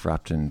fillet of beef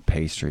wrapped in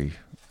pastry.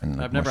 And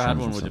like I've never had mushrooms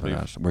one and with stuff the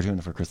like that. We're doing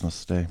it for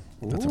Christmas Day.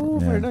 Ooh,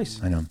 very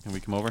nice. I know. Can we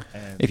come over?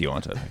 If you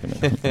want it.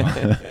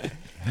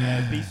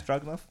 Beef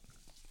stroganoff.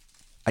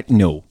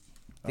 No.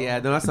 Yeah,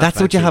 no, that's not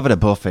That's what you fancy. have at a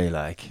buffet,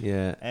 like.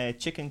 Yeah.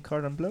 Chicken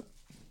cordon bleu.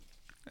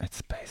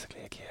 It's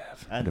basically a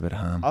Kiev. And With a bit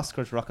of ham.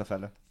 Oscar's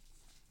Rockefeller.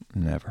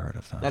 Never heard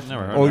of that. That's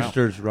Never heard of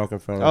Oysters,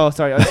 Rockefeller. Oh,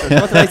 sorry, oysters.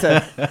 What did I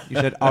say? You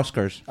said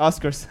Oscars.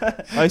 Oscars.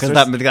 Because Oysters.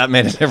 that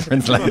made a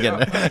difference. Like,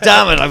 damn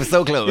it, I was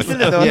so close. You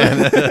still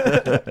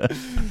didn't know.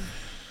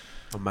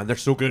 Oh man, they're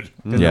so good.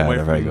 Yeah,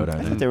 they're very good. I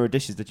Aren't thought they? there were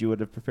dishes that you would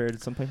have prepared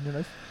at some point in your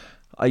life.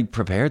 I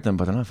prepared them,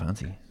 but they're not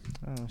fancy.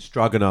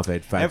 Stroganoff,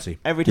 Ed, fancy.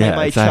 Every time Yeah,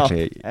 I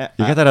exactly. chop,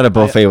 You get that at a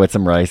buffet with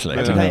some rice, like.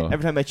 every, you know.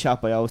 every time I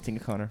chop, I always think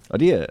of Connor. Oh,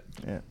 do you?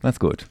 Yeah, That's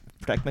good.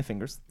 protect my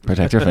fingers.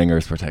 Protect your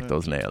fingers, protect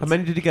those nails. How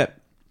many did you get?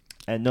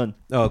 None.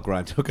 Oh,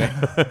 grand. Okay.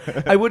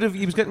 I would have.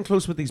 He was getting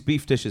close with these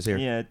beef dishes here.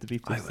 Yeah, the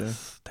beef. They're not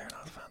fancy.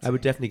 I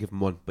would definitely give him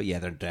one, but yeah,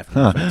 they're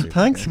definitely not fancy.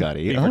 Thanks,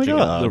 Scotty. Beef Oh or my chicken.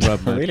 god. No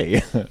problem, man.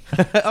 Really?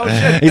 Oh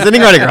shit! He's sitting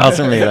right across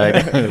from me, like.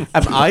 Am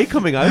I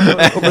coming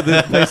out over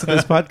the place of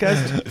this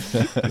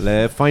podcast?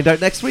 Let's find out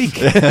next week.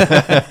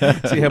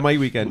 See how my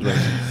weekend went.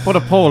 Put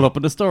a poll up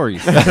in the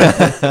stories.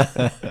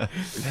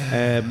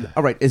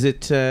 All right, is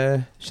it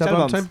shell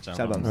bomb time? Shell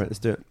bombs. All right, let's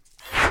do it.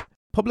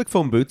 Public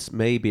phone booths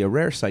may be a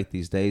rare sight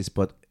these days,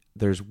 but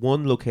there's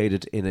one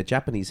located in a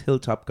Japanese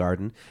hilltop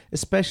garden,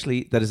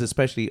 especially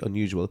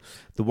unusual.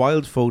 The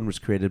wild phone was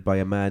created by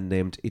a man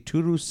named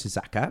Itoru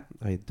Shizaka.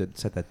 I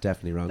said that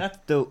definitely wrong. That's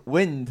the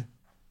wind.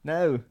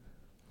 No.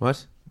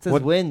 What? It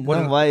says wind,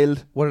 not did-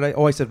 wild. What did I?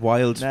 Oh, I said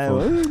wild No.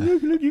 phone.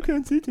 Look, you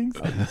can't see things.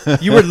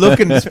 You were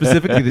looking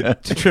specifically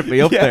to trip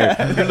me up there.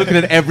 You're looking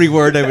at every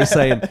word I was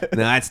saying.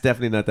 No, it's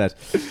definitely not that.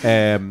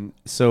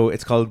 So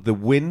it's called the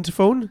wind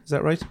phone. Is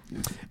that right?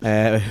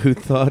 Who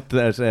thought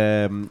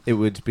that it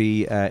would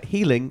be a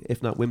healing,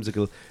 if not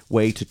whimsical,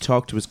 way to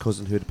talk to his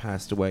cousin who had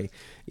passed away,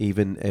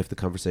 even if the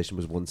conversation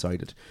was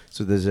one-sided.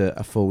 So there's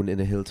a phone in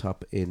a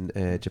hilltop in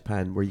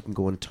Japan where you can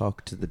go and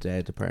talk to the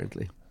dead,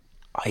 apparently.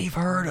 I've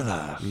heard of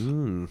that.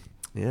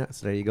 Yeah,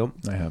 so there you go.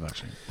 I have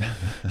actually.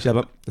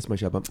 Shabba. That's my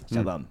shabba.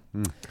 Shabam.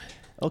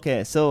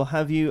 Okay, so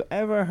have you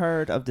ever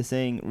heard of the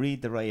saying,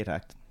 read the Riot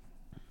Act?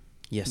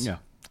 Yes. Yeah.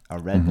 Or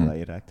read the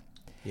Riot Act?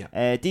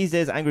 Yeah. These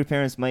days, angry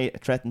parents might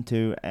threaten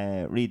to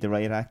read the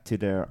Riot Act to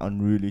their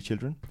unruly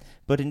children.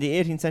 But in the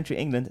 18th century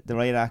England, the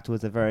Riot Act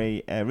was a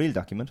very real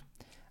document,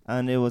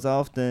 and it was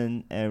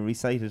often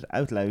recited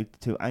out loud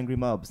to angry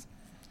mobs.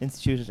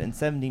 Instituted in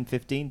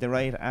 1715, the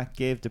Riot Act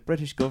gave the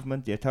British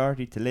government the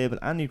authority to label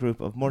any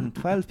group of more than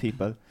 12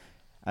 people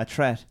a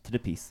threat to the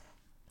peace.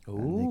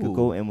 And they could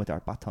go in with their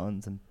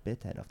batons and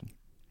bit head of them.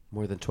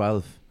 More than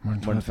 12. More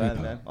than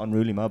 12, yeah.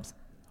 Unruly mobs.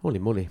 Holy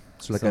moly.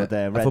 So like So a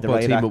they read the football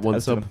riot team act with one out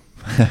to sub. them.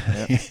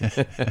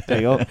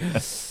 There you go.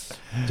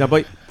 John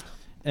Boy.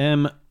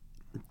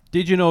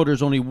 Did you know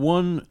there's only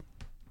one?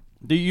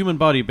 The human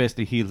body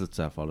basically heals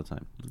itself all the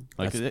time.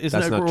 Like, That's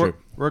not true.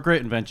 We're a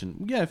great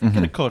invention. Yeah, if you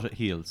get a cut, it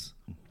heals.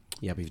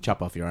 Yeah, but if you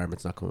chop off your arm,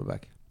 it's not coming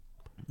back.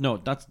 No,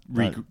 that's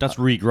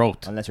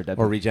regrowth. Unless you're dead.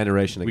 Or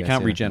regeneration, I We guess,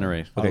 can't yeah.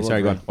 regenerate. Okay,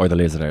 sorry, go on. Or the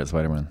laser there,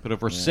 Spider-Man. But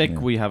if we're sick,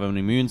 we have an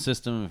immune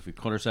system. If we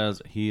cut ourselves,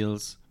 it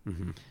heals.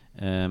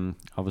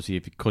 Obviously,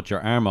 if you cut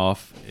your arm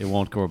off, it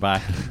won't go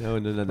back. No.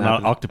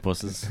 Not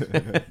octopuses.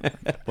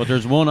 But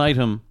there's one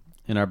item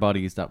in our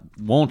bodies that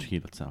won't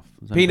heal itself.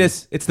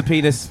 Penis. It's the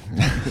penis.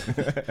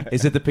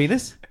 Is it the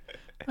penis?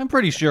 I'm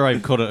pretty sure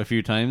I've cut it a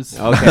few times.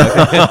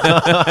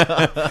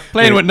 Okay.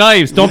 Playing with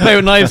knives. Don't play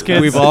with knives, kids.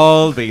 We've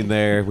all been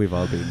there.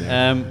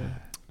 Um,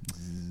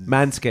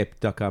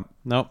 Manscaped.com.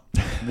 no.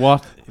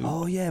 What?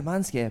 Oh, yeah,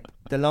 Manscaped.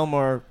 The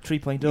Lawnmower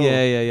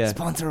 3.0. Yeah.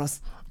 Sponsor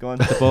us. Go on.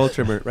 The ball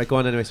trimmer. Right, go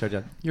on anyway, Sir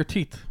John. Your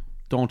teeth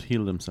don't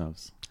heal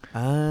themselves.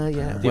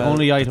 Yeah. The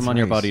only item on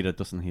your body that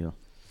doesn't heal.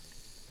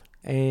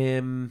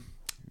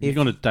 You're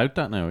going to doubt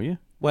that now, are you?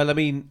 Well, I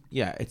mean,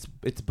 yeah,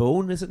 it's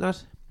bone, is it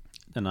not?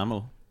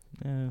 Enamel.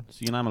 Yeah. It's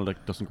the enamel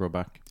that doesn't grow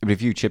back. But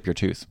if you chip your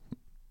tooth,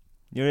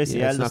 Your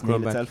ACL it's not doesn't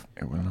growing heal back. itself.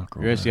 it will not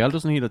grow Your back. ACL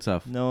doesn't heal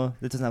itself. No,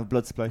 it doesn't have a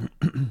blood supply.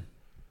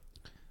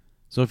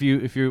 So if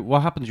you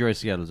what happens to your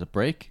ACL? Does it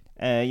break?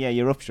 Yeah,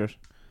 you rupture it.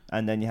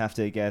 And then you have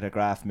to get a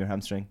graft from your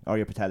hamstring or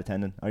your patella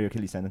tendon or your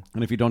Achilles tendon.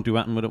 And if you don't do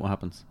anything with it, what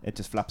happens? It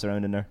just flaps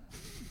around in there.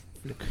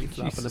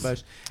 Flopping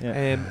about.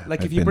 Yeah. Like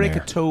I've if you been break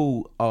there. a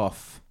toe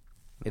off,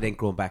 it ain't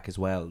growing back as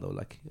well, though.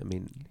 Like, I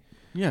mean,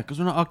 Yeah, because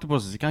we're not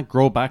octopuses. You can't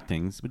grow back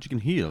things, but you can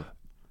heal.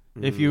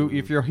 If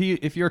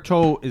your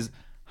toe is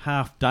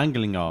half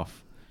dangling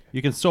off,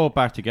 you can sew it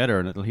back together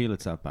and it'll heal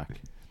itself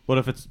back. But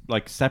if it's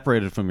like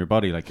separated from your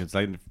body, like it's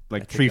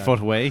like 3 foot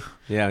away,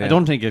 Yeah. I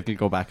don't think it'll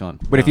go back on.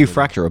 But if you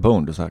fracture a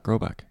bone, does that grow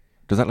back?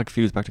 Does that like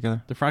fuse back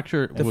together? The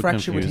fracture the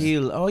fracture would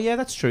confuse. heal. Oh, yeah,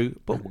 that's true.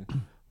 But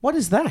what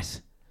is that?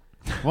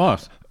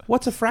 What?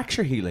 What's a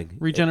fracture healing?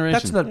 Regeneration.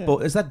 That's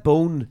not is that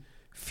bone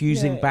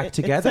fusing back It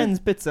together? sends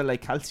bits of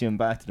like calcium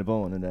back to the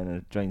bone and then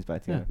it joins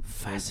back together.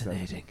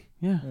 Fascinating.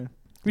 Yeah.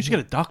 We should get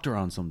a doctor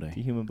on someday.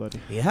 The human body.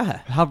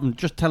 Yeah.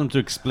 Tell him to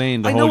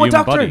explain the I whole know a human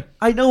doctor. body.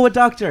 I know a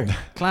doctor.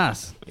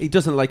 Class. He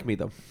doesn't like me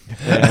though,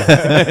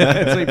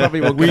 so he probably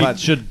won't We come on.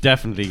 should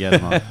definitely get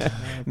him on.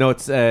 No,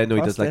 it's no,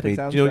 he does like me.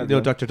 Prosthetic Do you know, sounds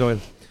bad, Dr. Doyle?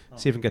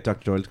 See if we can get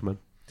Dr. Doyle to come on.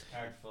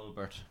 Art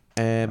Fulbert.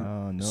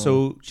 Oh, no.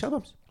 So shell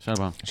bombs.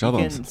 Shellbomb. Shell You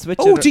bones. can switch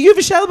Oh, it. do you have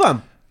a shell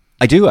bomb?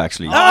 I do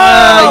actually.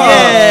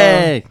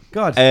 Yay!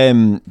 God.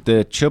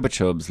 The Chuba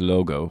Chubs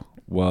logo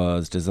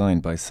was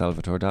designed by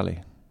Salvatore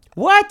Dali.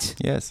 What?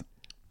 Yes.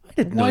 I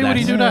didn't know Why that. would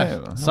he do Yeah,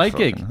 that? I'm Side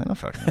gig.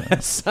 fucking-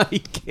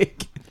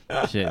 Psychic.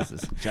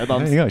 Jesus. Shell There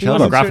bombs. you go, I'm shell a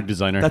bombs. graphic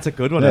designer. That's a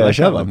good one. Yeah, I like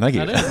shell that bomb. one.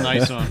 Thank you. That is a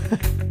nice one.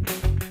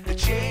 The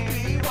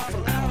JB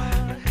Waffle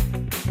Hour.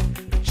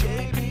 The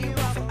JB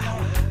Waffle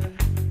Hour.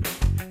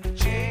 The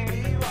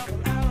JB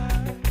Waffle Hour.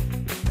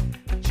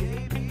 The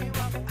JB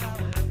Waffle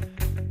Hour.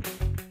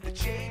 The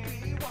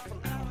JB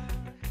Waffle Hour.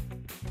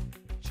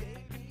 The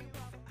JB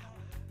Waffle Hour.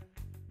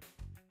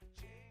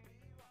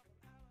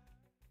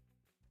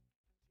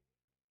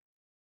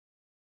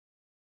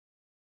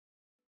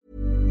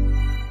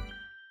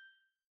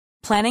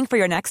 Planning for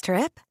your next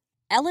trip?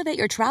 Elevate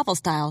your travel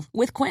style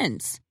with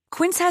Quince.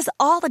 Quince has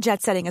all the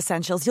jet-setting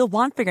essentials you'll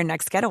want for your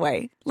next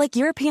getaway, like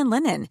European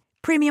linen,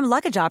 premium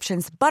luggage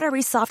options,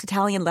 buttery soft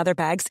Italian leather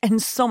bags,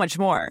 and so much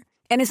more.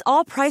 And is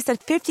all priced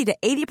at 50 to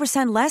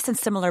 80% less than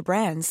similar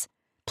brands.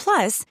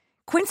 Plus,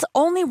 Quince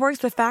only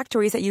works with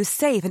factories that use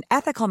safe and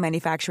ethical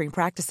manufacturing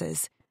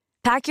practices.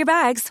 Pack your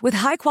bags with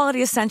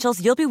high-quality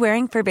essentials you'll be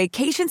wearing for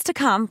vacations to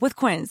come with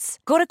Quince.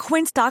 Go to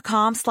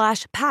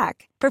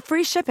quince.com/pack for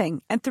free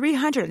shipping and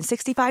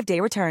 365-day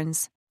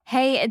returns.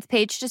 Hey, it's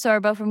Paige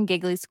DeSorbo from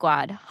Giggly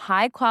Squad.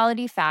 High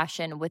quality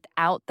fashion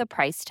without the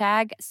price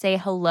tag. Say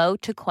hello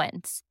to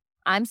Quince.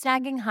 I'm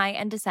snagging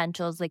high-end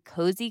essentials like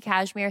cozy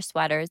cashmere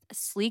sweaters,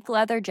 sleek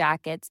leather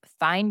jackets,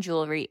 fine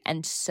jewelry,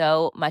 and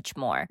so much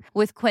more.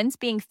 With Quince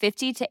being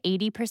 50 to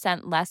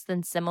 80% less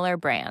than similar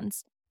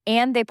brands.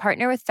 And they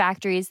partner with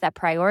factories that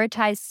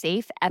prioritize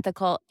safe,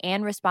 ethical,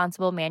 and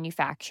responsible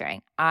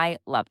manufacturing. I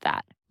love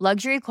that.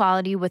 Luxury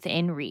quality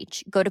within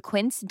reach. Go to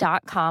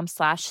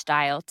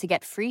quince.com/style to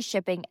get free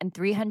shipping and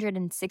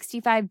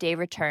 365-day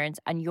returns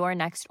on your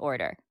next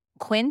order.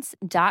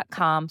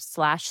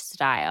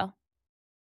 Quince.com/style.